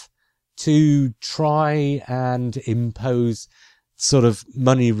enough to try and impose sort of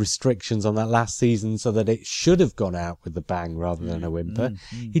money restrictions on that last season so that it should have gone out with a bang rather than a whimper.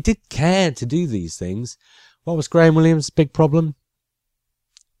 He did care to do these things. What was Graham Williams' big problem?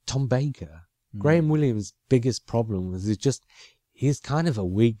 Tom Baker. Graham Williams' biggest problem was he's kind of a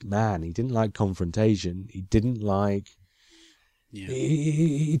weak man. He didn't like confrontation. He didn't like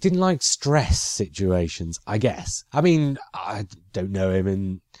he didn't like stress situations, I guess. I mean, I don't know him,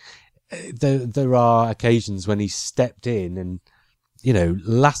 and there are occasions when he stepped in and,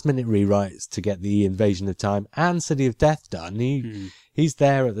 last minute rewrites to get the Invasion of Time and City of Death done. He's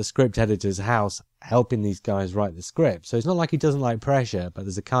there at the script editor's house helping these guys write the script. So it's not like he doesn't like pressure, but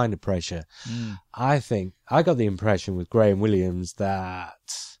there's a kind of pressure. I think I got the impression with Graham Williams that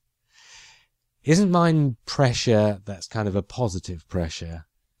isn't mind pressure that's kind of a positive pressure,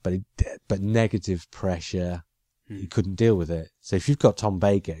 but negative pressure, he couldn't deal with it. So if you've got Tom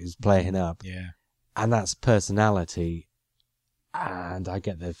Baker who's playing up, and that's personality, and I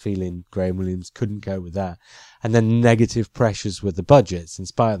get the feeling Graham Williams couldn't cope with that. And then negative pressures with the budgets, in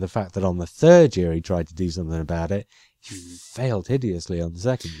spite of the fact that on the third year he tried to do something about it, failed hideously on the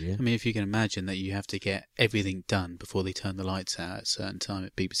second year. I mean, if you can imagine that you have to get everything done before they turn the lights out at a certain time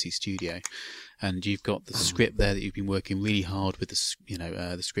at BBC Studio, and you've got the script there that you've been working really hard with the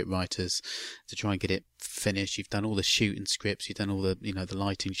script writers to try and get it finished. You've done all the shooting scripts, you've done all the the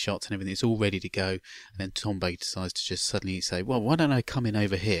lighting shots and everything. It's all ready to go, and then Tom Baker decides to just suddenly say, "Well, why don't I come in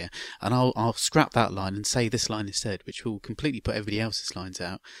over here and I'll scrap that line and say this line instead," which will completely put everybody else's lines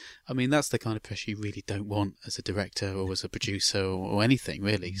out. I mean, that's the kind of pressure you really don't want as a director or as a producer or anything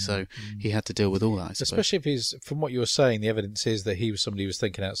really. So he had to deal with all that, I suppose. Especially if he's, from what you were saying, the evidence is that he was somebody who was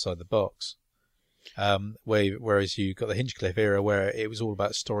thinking outside the box. Whereas you got the Hinchcliffe era where it was all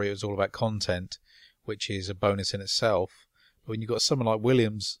about story, it was all about content, which is a bonus in itself. But when you've got someone like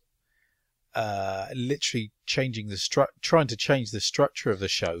Williams, literally trying to change the structure of the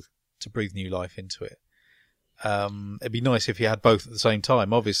show to breathe new life into it. It'd be nice if he had both at the same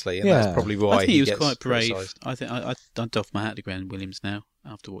time, obviously, and that's probably why I think he was gets quite brave. criticised. I think I'd doff my hat to Graham Williams now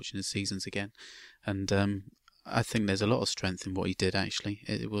after watching the seasons again, and I think there's a lot of strength in what he did. Actually,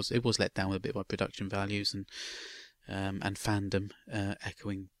 it was let down with a bit by production values and fandom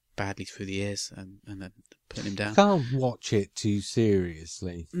echoing badly through the years and then putting him down. You can't watch it too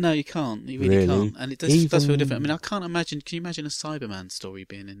seriously. No, you can't. You really can't. And it does feel different. I mean, I can't imagine. Can you imagine a Cyberman story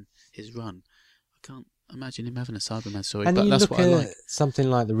being in his run? I can't imagine him having a Cyberman story. And but you that's look what I at like. something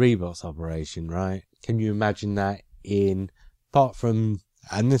like the Rebus operation, right? Can you imagine that apart from,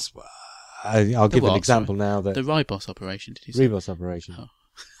 and this, I'll give an example now that the Ribos operation. Did you say? Rebus operation. Oh.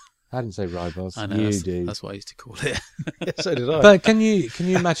 I didn't say Ribos. I know. You do. That's what I used to call it. Yeah, so did I. But can you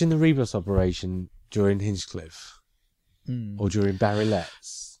imagine the Rebus operation during Hinchcliffe or during Barry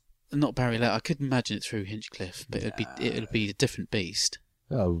Letts? Not Barry Let. I could imagine it through Hinchcliffe, but it'd be a different beast.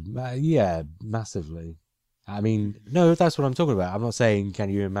 Oh, yeah, massively. I mean, no, that's what I'm talking about. I'm not saying can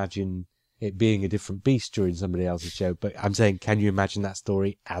you imagine it being a different beast during somebody else's show, but I'm saying can you imagine that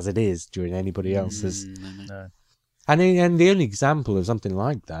story as it is during anybody else's? No. And the only example of something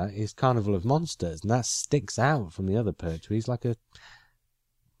like that is Carnival of Monsters, and that sticks out from the other Pertwees like a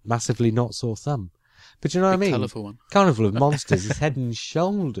massively not sore thumb. But you know what I mean? Colourful one. Carnival of Monsters is head and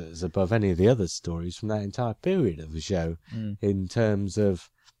shoulders above any of the other stories from that entire period of the show in terms of,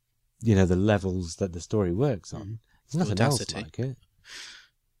 the levels that the story works on. There's nothing else like it.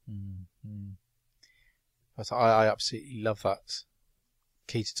 But I absolutely love that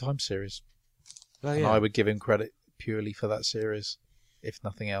Key to Time series. Oh, And I would give him credit purely for that series, if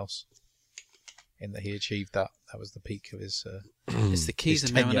nothing else, in that he achieved that. That was the peak of his It's the Keys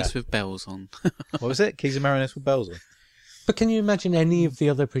and Mariners with bells on. What was it? Keys and Mariners with bells on? But can you imagine any of the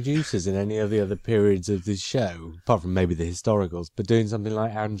other producers in any of the other periods of this show, apart from maybe the historicals, but doing something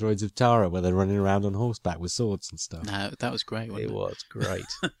like Androids of Tara, where they're running around on horseback with swords and stuff? No, that was great, wasn't it? It was great.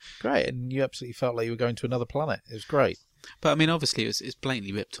 Great, and you absolutely felt like you were going to another planet. It was great. But I mean, obviously, it's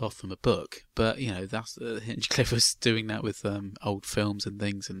blatantly ripped off from a book. But that's Hinchcliffe was doing that with old films and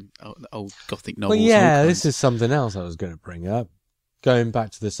things and old Gothic novels. Well, yeah, this is something else I was going to bring up. Going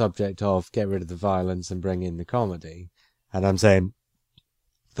back to the subject of get rid of the violence and bring in the comedy, and I'm saying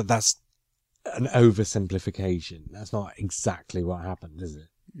that that's an oversimplification. That's not exactly what happened, is it?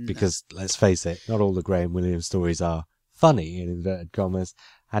 No. Because let's face it, not all the Graham Williams stories are funny in inverted commas,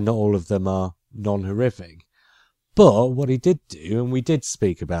 and not all of them are non-horrific. But what he did do, and we did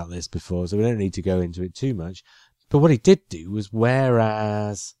speak about this before, so we don't need to go into it too much, but what he did do was,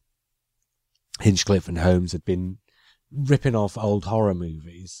 whereas Hinchcliffe and Holmes had been ripping off old horror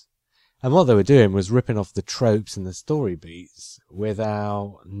movies, and what they were doing was ripping off the tropes and the story beats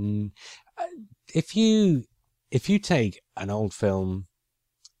without... If you take an old film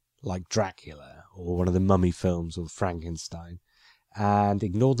like Dracula, or one of the Mummy films, or Frankenstein, and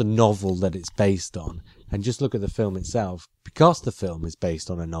ignore the novel that it's based on, and just look at the film itself, because the film is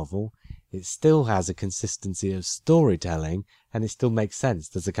based on a novel, it still has a consistency of storytelling, and it still makes sense.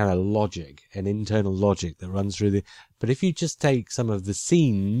 There's a kind of logic, an internal logic that runs through the... But if you just take some of the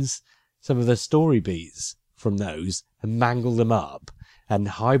scenes, some of the story beats from those, and mangle them up, and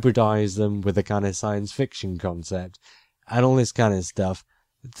hybridize them with a kind of science fiction concept, and all this kind of stuff,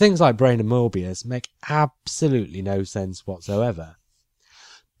 things like Brain and Morbius make absolutely no sense whatsoever.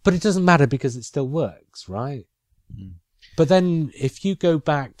 But it doesn't matter because it still works, right? But then if you go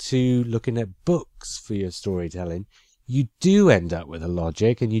back to looking at books for your storytelling, you do end up with a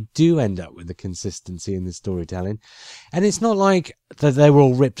logic, and you do end up with a consistency in the storytelling. And it's not like that they were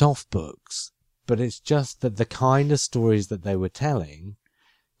all ripped off books, but it's just that the kind of stories that they were telling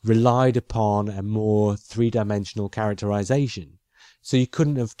relied upon a more three-dimensional characterization. So you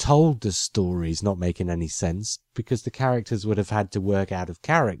couldn't have told the stories not making any sense because the characters would have had to work out of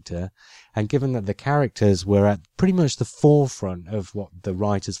character. And given that the characters were at pretty much the forefront of what the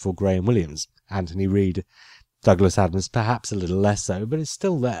writers for Graham Williams, Anthony Reid, Douglas Adams, perhaps a little less so, but it's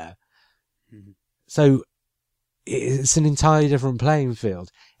still there. Mm-hmm. So it's an entirely different playing field.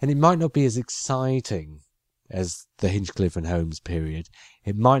 And it might not be as exciting as the Hinchcliffe and Holmes period.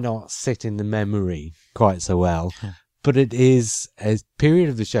 It might not sit in the memory quite so well. But it is a period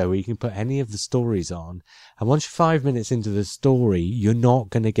of the show where you can put any of the stories on. And once you're 5 minutes into the story, you're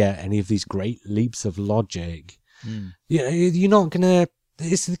not going to get any of these great leaps of logic. You're not going to...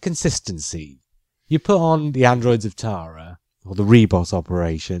 It's the consistency. You put on the Androids of Tara or the Rebos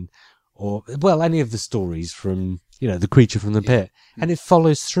Operation or, well, any of the stories from, The Creature from the Pit. And it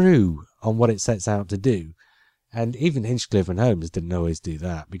follows through on what it sets out to do. And even Hinchcliffe and Holmes didn't always do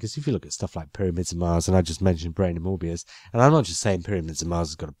that, because if you look at stuff like Pyramids of Mars, and I just mentioned Brain and Morbius, and I'm not just saying Pyramids of Mars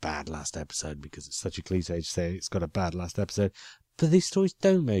has got a bad last episode because it's such a cliche to say it's got a bad last episode, but these stories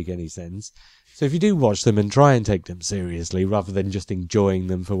don't make any sense. So if you do watch them and try and take them seriously rather than just enjoying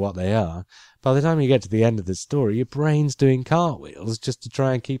them for what they are, by the time you get to the end of the story, your brain's doing cartwheels just to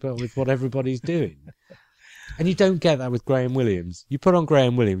try and keep up with what everybody's doing. And you don't get that with Graham Williams. You put on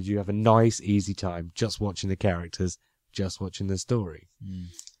Graham Williams, you have a nice, easy time just watching the characters, just watching the story.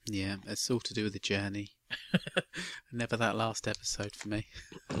 Yeah, it's all to do with the journey. Never that last episode for me.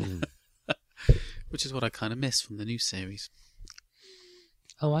 Which is what I kind of miss from the new series.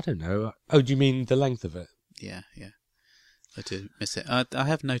 Oh, I don't know. Oh, do you mean the length of it? Yeah. I do miss it. I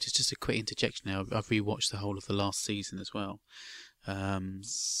have noticed, just a quick interjection now, I've rewatched the whole of the last season as well.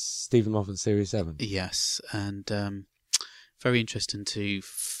 Stephen Moffat Series 7. Yes, and very interesting to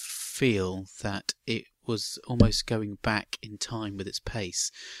feel that it was almost going back in time with its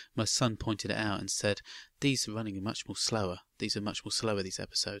pace. My son pointed it out and said, these are running much more slower. These are much more slower, these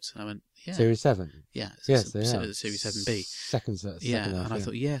episodes. And I went, yeah. Series 7? Yeah. Yes, they are. Series 7B. Second yeah, half, and I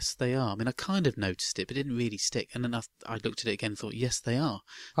thought, yes, they are. I mean, I kind of noticed it, but it didn't really stick. And then I looked at it again and thought, yes, they are.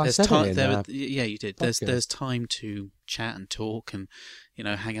 I said it in yeah, you did. There's time to chat and talk and,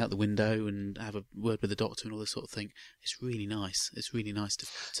 hang out the window and have a word with the doctor and all this sort of thing. It's really nice. It's really nice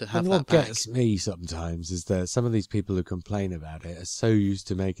to have and that back. What gets me sometimes is that some of these people who complain about it are so used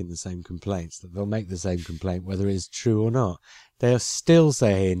to making the same complaints that they'll make the same complaint whether it's true or not. They are still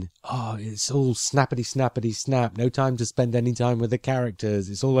saying, oh, it's all snappity snap, no time to spend any time with the characters,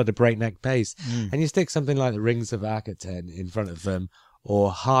 it's all at a breakneck pace. And you stick something like the Rings of Akaten in front of them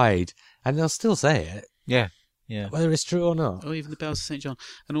or Hyde and they'll still say it. Yeah. Whether it's true or not. Or even the Bells of St. John.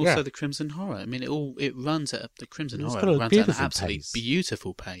 And also the Crimson Horror. I mean, it runs at the Crimson Horror runs at an absolutely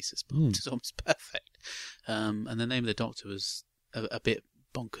beautiful pace. It's almost perfect. And the Name of the Doctor was a bit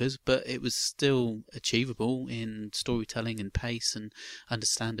bonkers, but it was still achievable in storytelling and pace and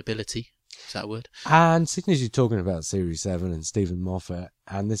understandability. Is that a word? And seeing as you're talking about Series 7 and Stephen Moffat,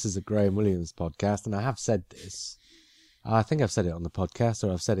 and this is a Graham Williams podcast, and I have said this, I think I've said it on the podcast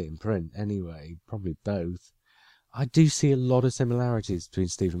or I've said it in print anyway, probably both. I do see a lot of similarities between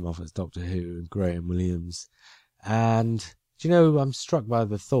Stephen Moffat's Doctor Who and Graham Williams. And, I'm struck by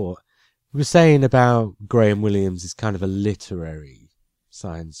the thought. We were saying about Graham Williams is kind of a literary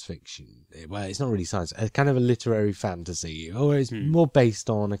science fiction. Well, it's not really science. It's kind of a literary fantasy. Or it's more based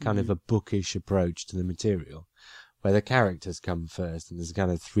on a kind of a bookish approach to the material, where the characters come first and there's a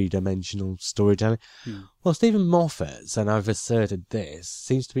kind of three-dimensional storytelling. Well, Stephen Moffat's, and I've asserted this,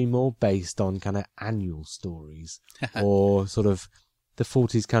 seems to be more based on kind of annual stories or sort of the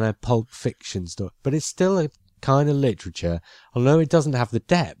 40s kind of pulp fiction stuff. But it's still a kind of literature, although it doesn't have the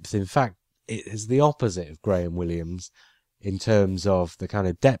depth. In fact, it is the opposite of Graham Williams in terms of the kind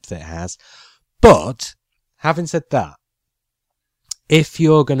of depth it has. But, having said that, if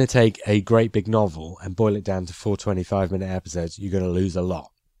you're going to take a great big novel and boil it down to 4 25-minute episodes, you're going to lose a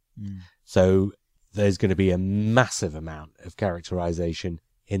lot. So there's going to be a massive amount of characterization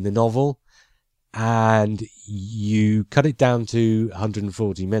in the novel, and you cut it down to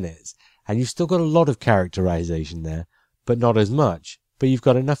 140 minutes, and you've still got a lot of characterization there, but not as much. But you've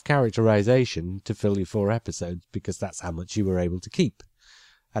got enough characterization to fill your 4 episodes because that's how much you were able to keep.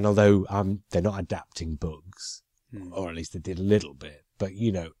 And although they're not adapting books, or at least they did a little bit, but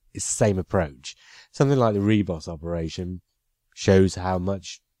it's the same approach. Something like the Rebos Operation shows how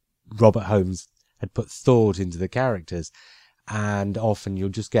much Robert Holmes had put thought into the characters, and often you'll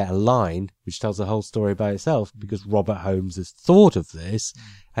just get a line which tells the whole story by itself because Robert Holmes has thought of this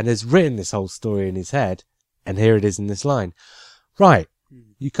and has written this whole story in his head, and here it is in this line. Right,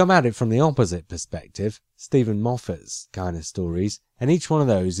 you come at it from the opposite perspective, Stephen Moffat's kind of stories, and each one of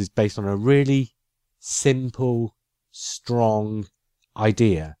those is based on a really simple, strong,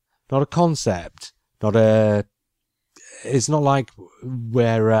 idea, not a concept, not a... It's not like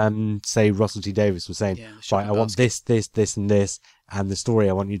where, say, Russell T Davies was saying, right, I want this, and this, and the story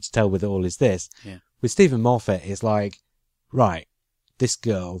I want you to tell with it all is this. Yeah. With Stephen Moffat, it's like, right, this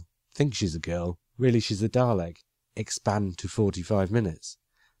girl thinks she's a girl, really she's a Dalek. Expand to 45 minutes.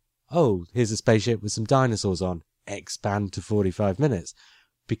 Oh, here's a spaceship with some dinosaurs on. Expand to 45 minutes.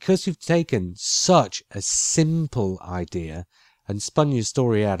 Because you've taken such a simple idea and spun your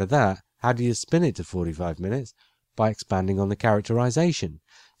story out of that, how do you spin it to 45 minutes? By expanding on the characterization.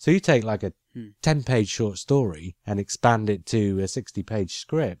 So you take like a 10-page short story and expand it to a 60-page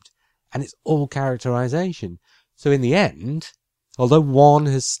script, and it's all characterization. So in the end, although one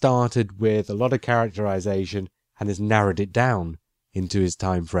has started with a lot of characterization and has narrowed it down into his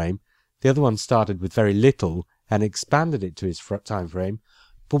time frame, the other one started with very little and expanded it to his time frame.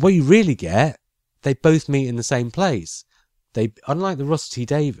 But what you really get, they both meet in the same place. They, unlike the Russell T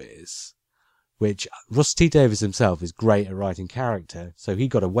Davies, which Russell T Davies himself is great at writing character, so he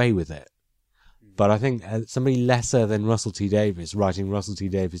got away with it. But I think somebody lesser than Russell T Davies writing Russell T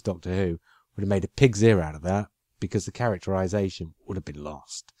Davies Doctor Who would have made a pig's ear out of that, because the characterization would have been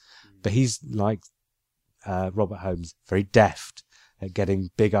lost. But he's like Robert Holmes, very deft at getting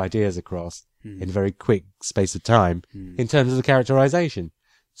big ideas across in a very quick space of time in terms of the characterization.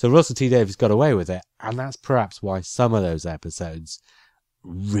 So Russell T Davies got away with it, and that's perhaps why some of those episodes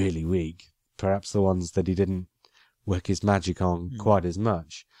really weak. Perhaps the ones that he didn't work his magic on quite as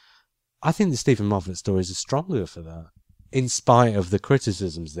much. I think the Stephen Moffat stories are stronger for that, in spite of the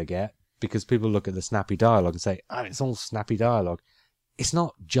criticisms they get, because people look at the snappy dialogue and say, oh, it's all snappy dialogue. It's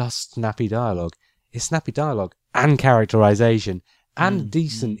not just snappy dialogue. It's snappy dialogue and characterization and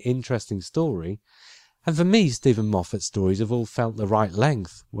decent, interesting story. And for me, Stephen Moffat's stories have all felt the right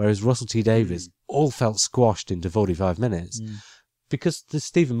length, whereas Russell T Davies all felt squashed into 45 minutes. Because the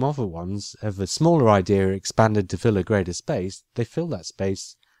Stephen Moffat ones have a smaller idea expanded to fill a greater space. They fill that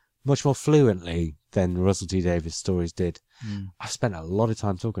space much more fluently than Russell T Davies' stories did. I've spent a lot of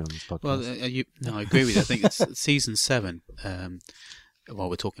time talking on this podcast. Well, I agree with you. I think it's season 7, while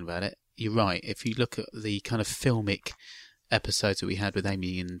we're talking about it, you're right. If you look at the kind of filmic episodes that we had with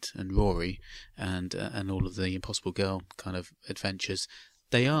Amy and Rory and all of the Impossible Girl kind of adventures,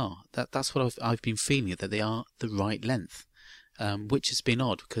 that's what I've been feeling, that they are the right length. Which has been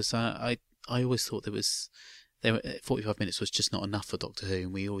odd, because I always thought 45 minutes was just not enough for Doctor Who,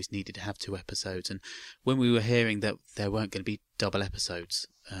 and we always needed to have 2 episodes. And when we were hearing that there weren't going to be double episodes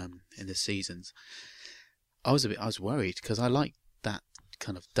in the seasons, I was worried, because I like that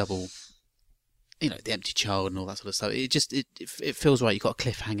kind of double, the empty child and all that sort of stuff. It feels right. You've got a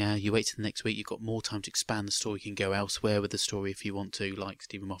cliffhanger. You wait till the next week. You've got more time to expand the story. You can go elsewhere with the story if you want to, like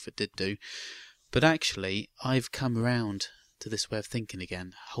Stephen Moffat did do. But actually, I've come around to this way of thinking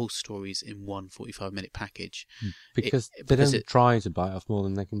again. Whole stories in one 45-minute package, because they don't try to bite off more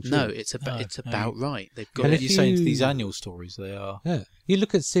than they can chew. No, it's about right. They've got. And if you're saying these annual stories, they are. Yeah, you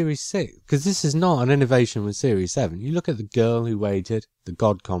look at Series 6, because this is not an innovation with Series 7. You look at The Girl Who Waited, The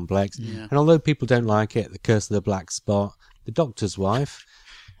God Complex, and although people don't like it, The Curse of the Black Spot, The Doctor's Wife,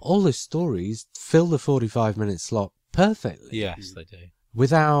 all those stories fill the 45-minute slot perfectly. Yes, they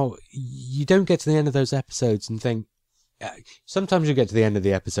do. You don't get to the end of those episodes and think. Sometimes you get to the end of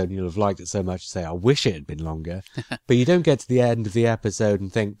the episode and you'll have liked it so much to say, I wish it had been longer. But you don't get to the end of the episode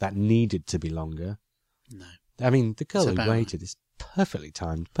and think that needed to be longer. No. I mean, The Girl Who Waited is perfectly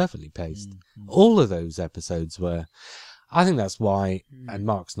timed, perfectly paced. All of those episodes were. I think that's why, and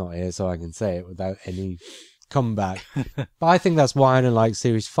Mark's not here so I can say it without any comeback, but I think that's why I don't like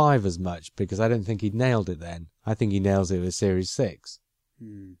Series 5 as much, because I don't think he nailed it then. I think he nails it with Series 6.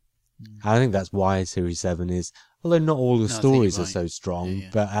 I think that's why Series 7 is, although not all the stories are so strong,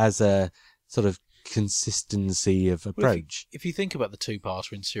 but as a sort of consistency of approach. If you think about the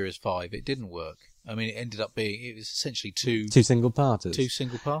 2-parter in Series 5, it didn't work. I mean, it was essentially two single-parters. 2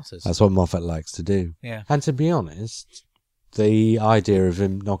 single-parters. That's what Moffat likes to do. Yeah. And to be honest, the idea of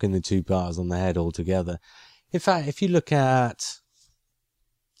him knocking the 2-parters on the head altogether. In fact, if you look at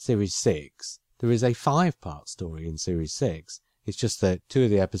Series 6, there is a 5-part story in Series 6. It's just that 2 of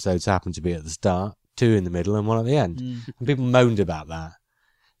the episodes happen to be at the start, 2 in the middle, and 1 at the end. And people moaned about that.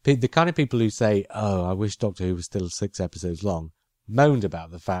 The kind of people who say, oh, I wish Doctor Who was still 6 episodes long, moaned about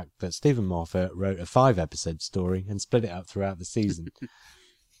the fact that Stephen Moffat wrote a 5-episode story and split it up throughout the season.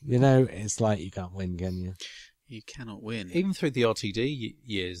 It's like you can't win, can you? You cannot win. Even through the RTD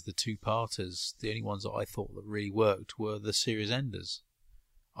years, the 2-parters, the only ones that I thought that really worked were the series enders.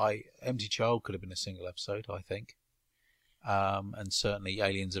 Empty Child could have been a single episode, I think. And certainly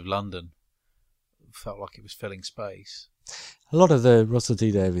Aliens of London felt like it was filling space. A lot of the Russell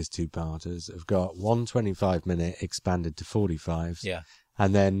T Davies two-parters have got one 25-minute expanded to 45, Yeah.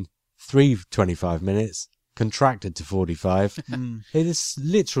 and then 3 25 minutes contracted to 45. It is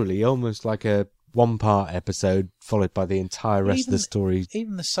literally almost like a one-part episode followed by the entire rest of the story.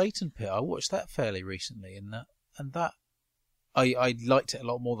 Even the Satan Pit, I watched that fairly recently, and that I liked it a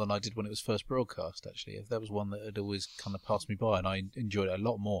lot more than I did when it was first broadcast, actually. If there was one that had always kind of passed me by, and I enjoyed it a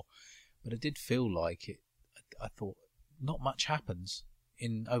lot more. But it did feel like it. I thought not much happens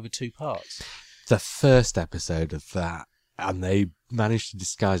in over 2 parts. The first episode of that, and they managed to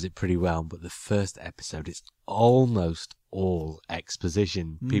disguise it pretty well, but the first episode is almost all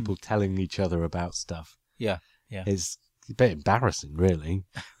exposition. People telling each other about stuff. Yeah. It's a bit embarrassing, really.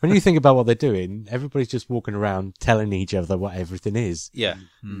 When you think about what they're doing, everybody's just walking around telling each other what everything is. Yeah.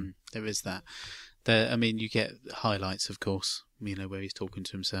 There is that. You get highlights, of course, where he's talking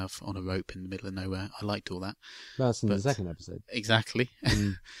to himself on a rope in the middle of nowhere. I liked all that. That's in the second episode. Exactly.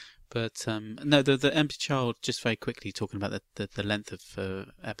 But, no, the Empty Child, just very quickly talking about the length of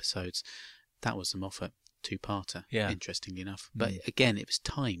episodes, that was the Moffat two-parter, interestingly enough. But again, it was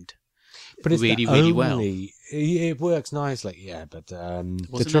timed. But it's really, really well. It works nicely, yeah, but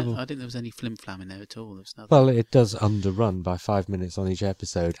the trouble... I didn't think there was any flim-flam in there at all. There was nothing. Well, it does underrun by 5 minutes on each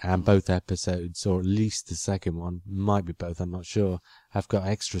episode, and both episodes, or at least the second one, might be both, I'm not sure, have got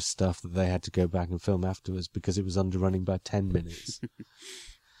extra stuff that they had to go back and film afterwards because it was underrunning by 10 minutes.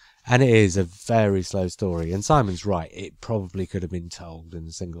 And it is a very slow story, and Simon's right, it probably could have been told in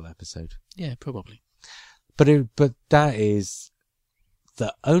a single episode. Yeah, probably. But that is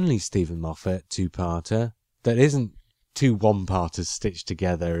the only Stephen Moffat two-parter that isn't 2 one-parters stitched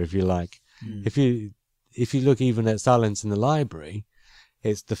together, if you like. If you look even at Silence in the Library,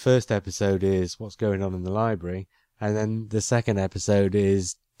 it's the first episode is what's going on in the library, and then the second episode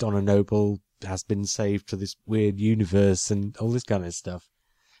is Donna Noble has been saved to this weird universe and all this kind of stuff.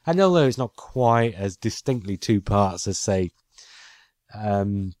 And although it's not quite as distinctly 2 parts as, say,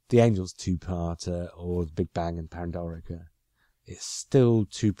 The Angels two-parter or The Big Bang and Pandorica, it's still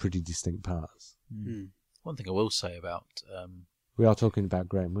 2 pretty distinct parts. One thing I will say about... We are talking about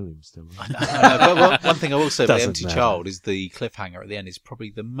Graham Williams still. But one thing I will say about Doesn't Empty matter. Child is the cliffhanger at the end is probably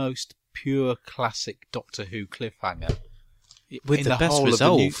the most pure classic Doctor Who cliffhanger. With in the best whole of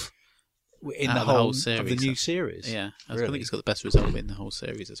resolve. In Out the of the whole whole series. of the new series. Yeah, I Really. think it's got the best resolve in the whole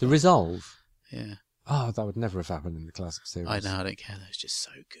series as The well. resolve? Yeah. Oh, that would never have happened in the classic series. I know, I don't care. That's just so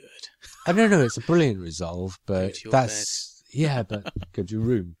good. I don't know, it's a brilliant resolve, Go but to your that's... Yeah, but go to your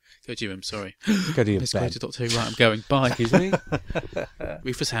room. Go to your room, sorry. Go to your bed. Misquoted Doctor Who. Right, I'm going. Bye. Excuse me?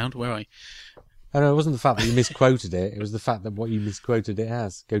 Rufus Hound, where are you? I know, it wasn't the fact that you misquoted it, it was the fact that what you misquoted it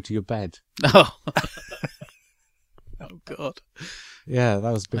as. Go to your bed. Oh. Oh, God. Yeah,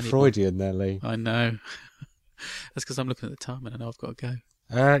 that was a bit I need Freudian there, Lee. I know. That's because I'm looking at the time and I know I've got to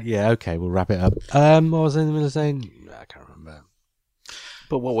go. Yeah, okay, we'll wrap it up. What was I in the middle of saying? I can't remember.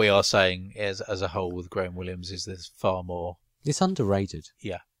 But what we are saying is, as a whole with Graham Williams is there's far more... It's underrated.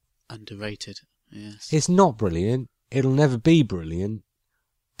 Yeah. Underrated, yes. It's not brilliant. It'll never be brilliant.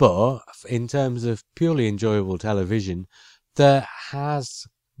 But in terms of purely enjoyable television, that has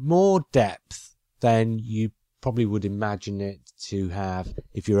more depth than you probably would imagine it to have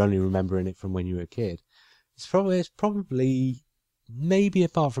if you're only remembering it from when you were a kid. It's probably maybe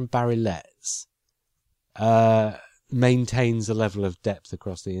apart from Barry Letts, maintains a level of depth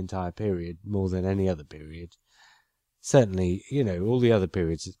across the entire period more than any other period. Certainly, all the other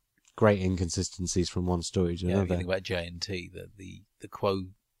periods, great inconsistencies from one story to Yeah, another. if you think about J&T,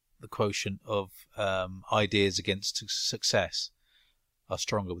 the quotient of ideas against success are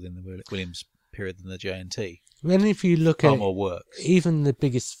stronger within the Williams period than the J&T. And if you look Far at more works. even the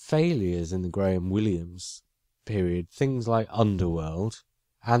biggest failures in the Graham Williams period, things like Underworld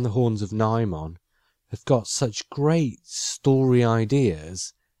and The Horns of Nymon have got such great story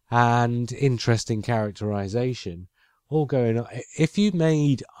ideas and interesting characterization all going on. If you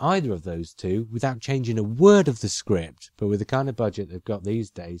made either of those two without changing a word of the script, but with the kind of budget they've got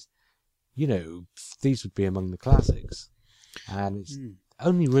these days, these would be among the classics. And it's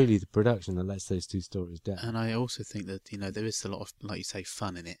only really the production that lets those 2 stories down. And I also think that, there is a lot of, like you say,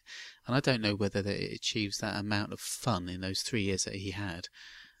 fun in it. And I don't know whether it achieves that amount of fun in those 3 years that he had,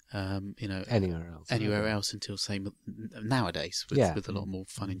 anywhere else until, say, nowadays, with a lot more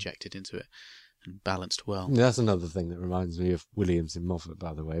fun injected into it and balanced well. That's another thing that reminds me of Williams in Moffat,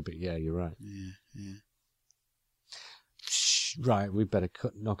 by the way, but yeah, you're right. Yeah. Right, we better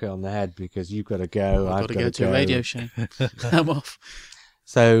knock it on the head because you've got to go. I've got to go to a radio show. I'm off.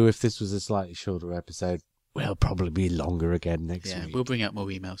 So if this was a slightly shorter episode, We'll probably be longer again next Yeah, week. we'll bring out more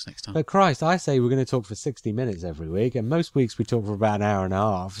emails next time. But Christ, I say we're going to talk for 60 minutes every week, and most weeks we talk for about an hour and a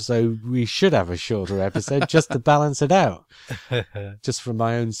half, so we should have a shorter episode just to balance it out. Just for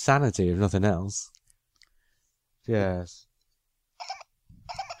my own sanity, if nothing else. Yes.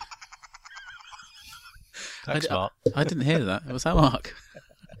 Thanks, Mark. I didn't hear that. Was that Mark?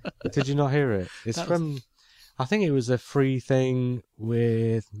 Did you not hear it? It's That from... I think it was a free thing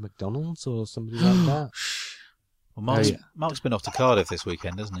with McDonald's or somebody like that. Well, yeah. Mark's been off to Cardiff this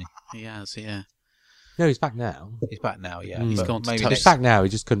weekend, hasn't he? He has, yeah. No, he's back now. He's back now, yeah. He's But gone to maybe touch- He's back now. He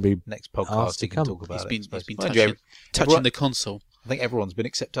just couldn't be... next asked podcast to he can come. talk about He's it. been Mind you, touching the console. I think everyone's been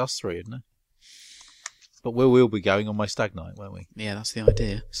except us three, isn't it? But we'll be going on my stag night, won't we? Yeah, that's the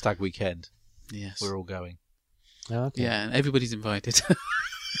idea. Stag weekend. Yes. We're all going. Oh, okay. Yeah, and everybody's invited.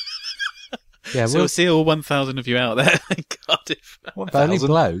 Yeah, So we'll see all 1,000 of you out there in Cardiff. but only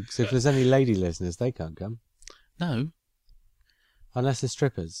blokes. If there's any lady listeners, they can't come. No, Unless they're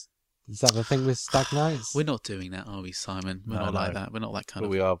strippers. Is that the thing with stag nights? we're not doing that, are we, Simon? We're No, not like no. that. We're not that kind But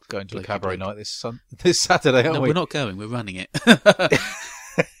of... we are going to a blokey cabaret bloke. night this Saturday, aren't No, we? we're not going. We're running it.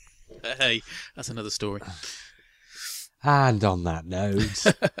 Hey, that's another story. And on that note,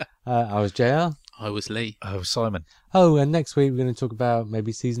 I was JR. I was Lee. Oh, Simon. Oh, and next week we're going to talk about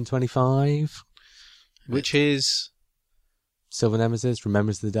maybe season 25. Which is... Silver Nemesis,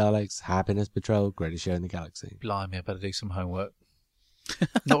 Remembrance of the Daleks, Happiness Patrol, Greatest Show in the Galaxy. Blimey, I better do some homework.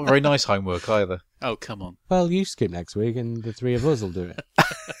 Not very nice homework either. Oh, come on. Well, you skip next week and the three of us will do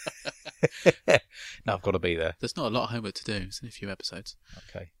it. No, I've got to be there. There's not a lot of homework to do. It's in a few episodes.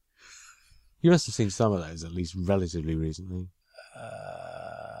 Okay. You must have seen some of those, at least relatively recently.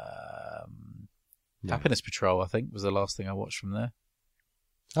 No. Happiness Patrol, I think, was the last thing I watched from there.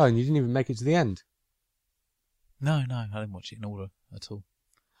 Oh, and you didn't even make it to the end. No, I didn't watch it in order at all.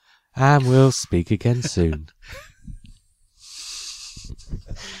 And we'll speak again soon.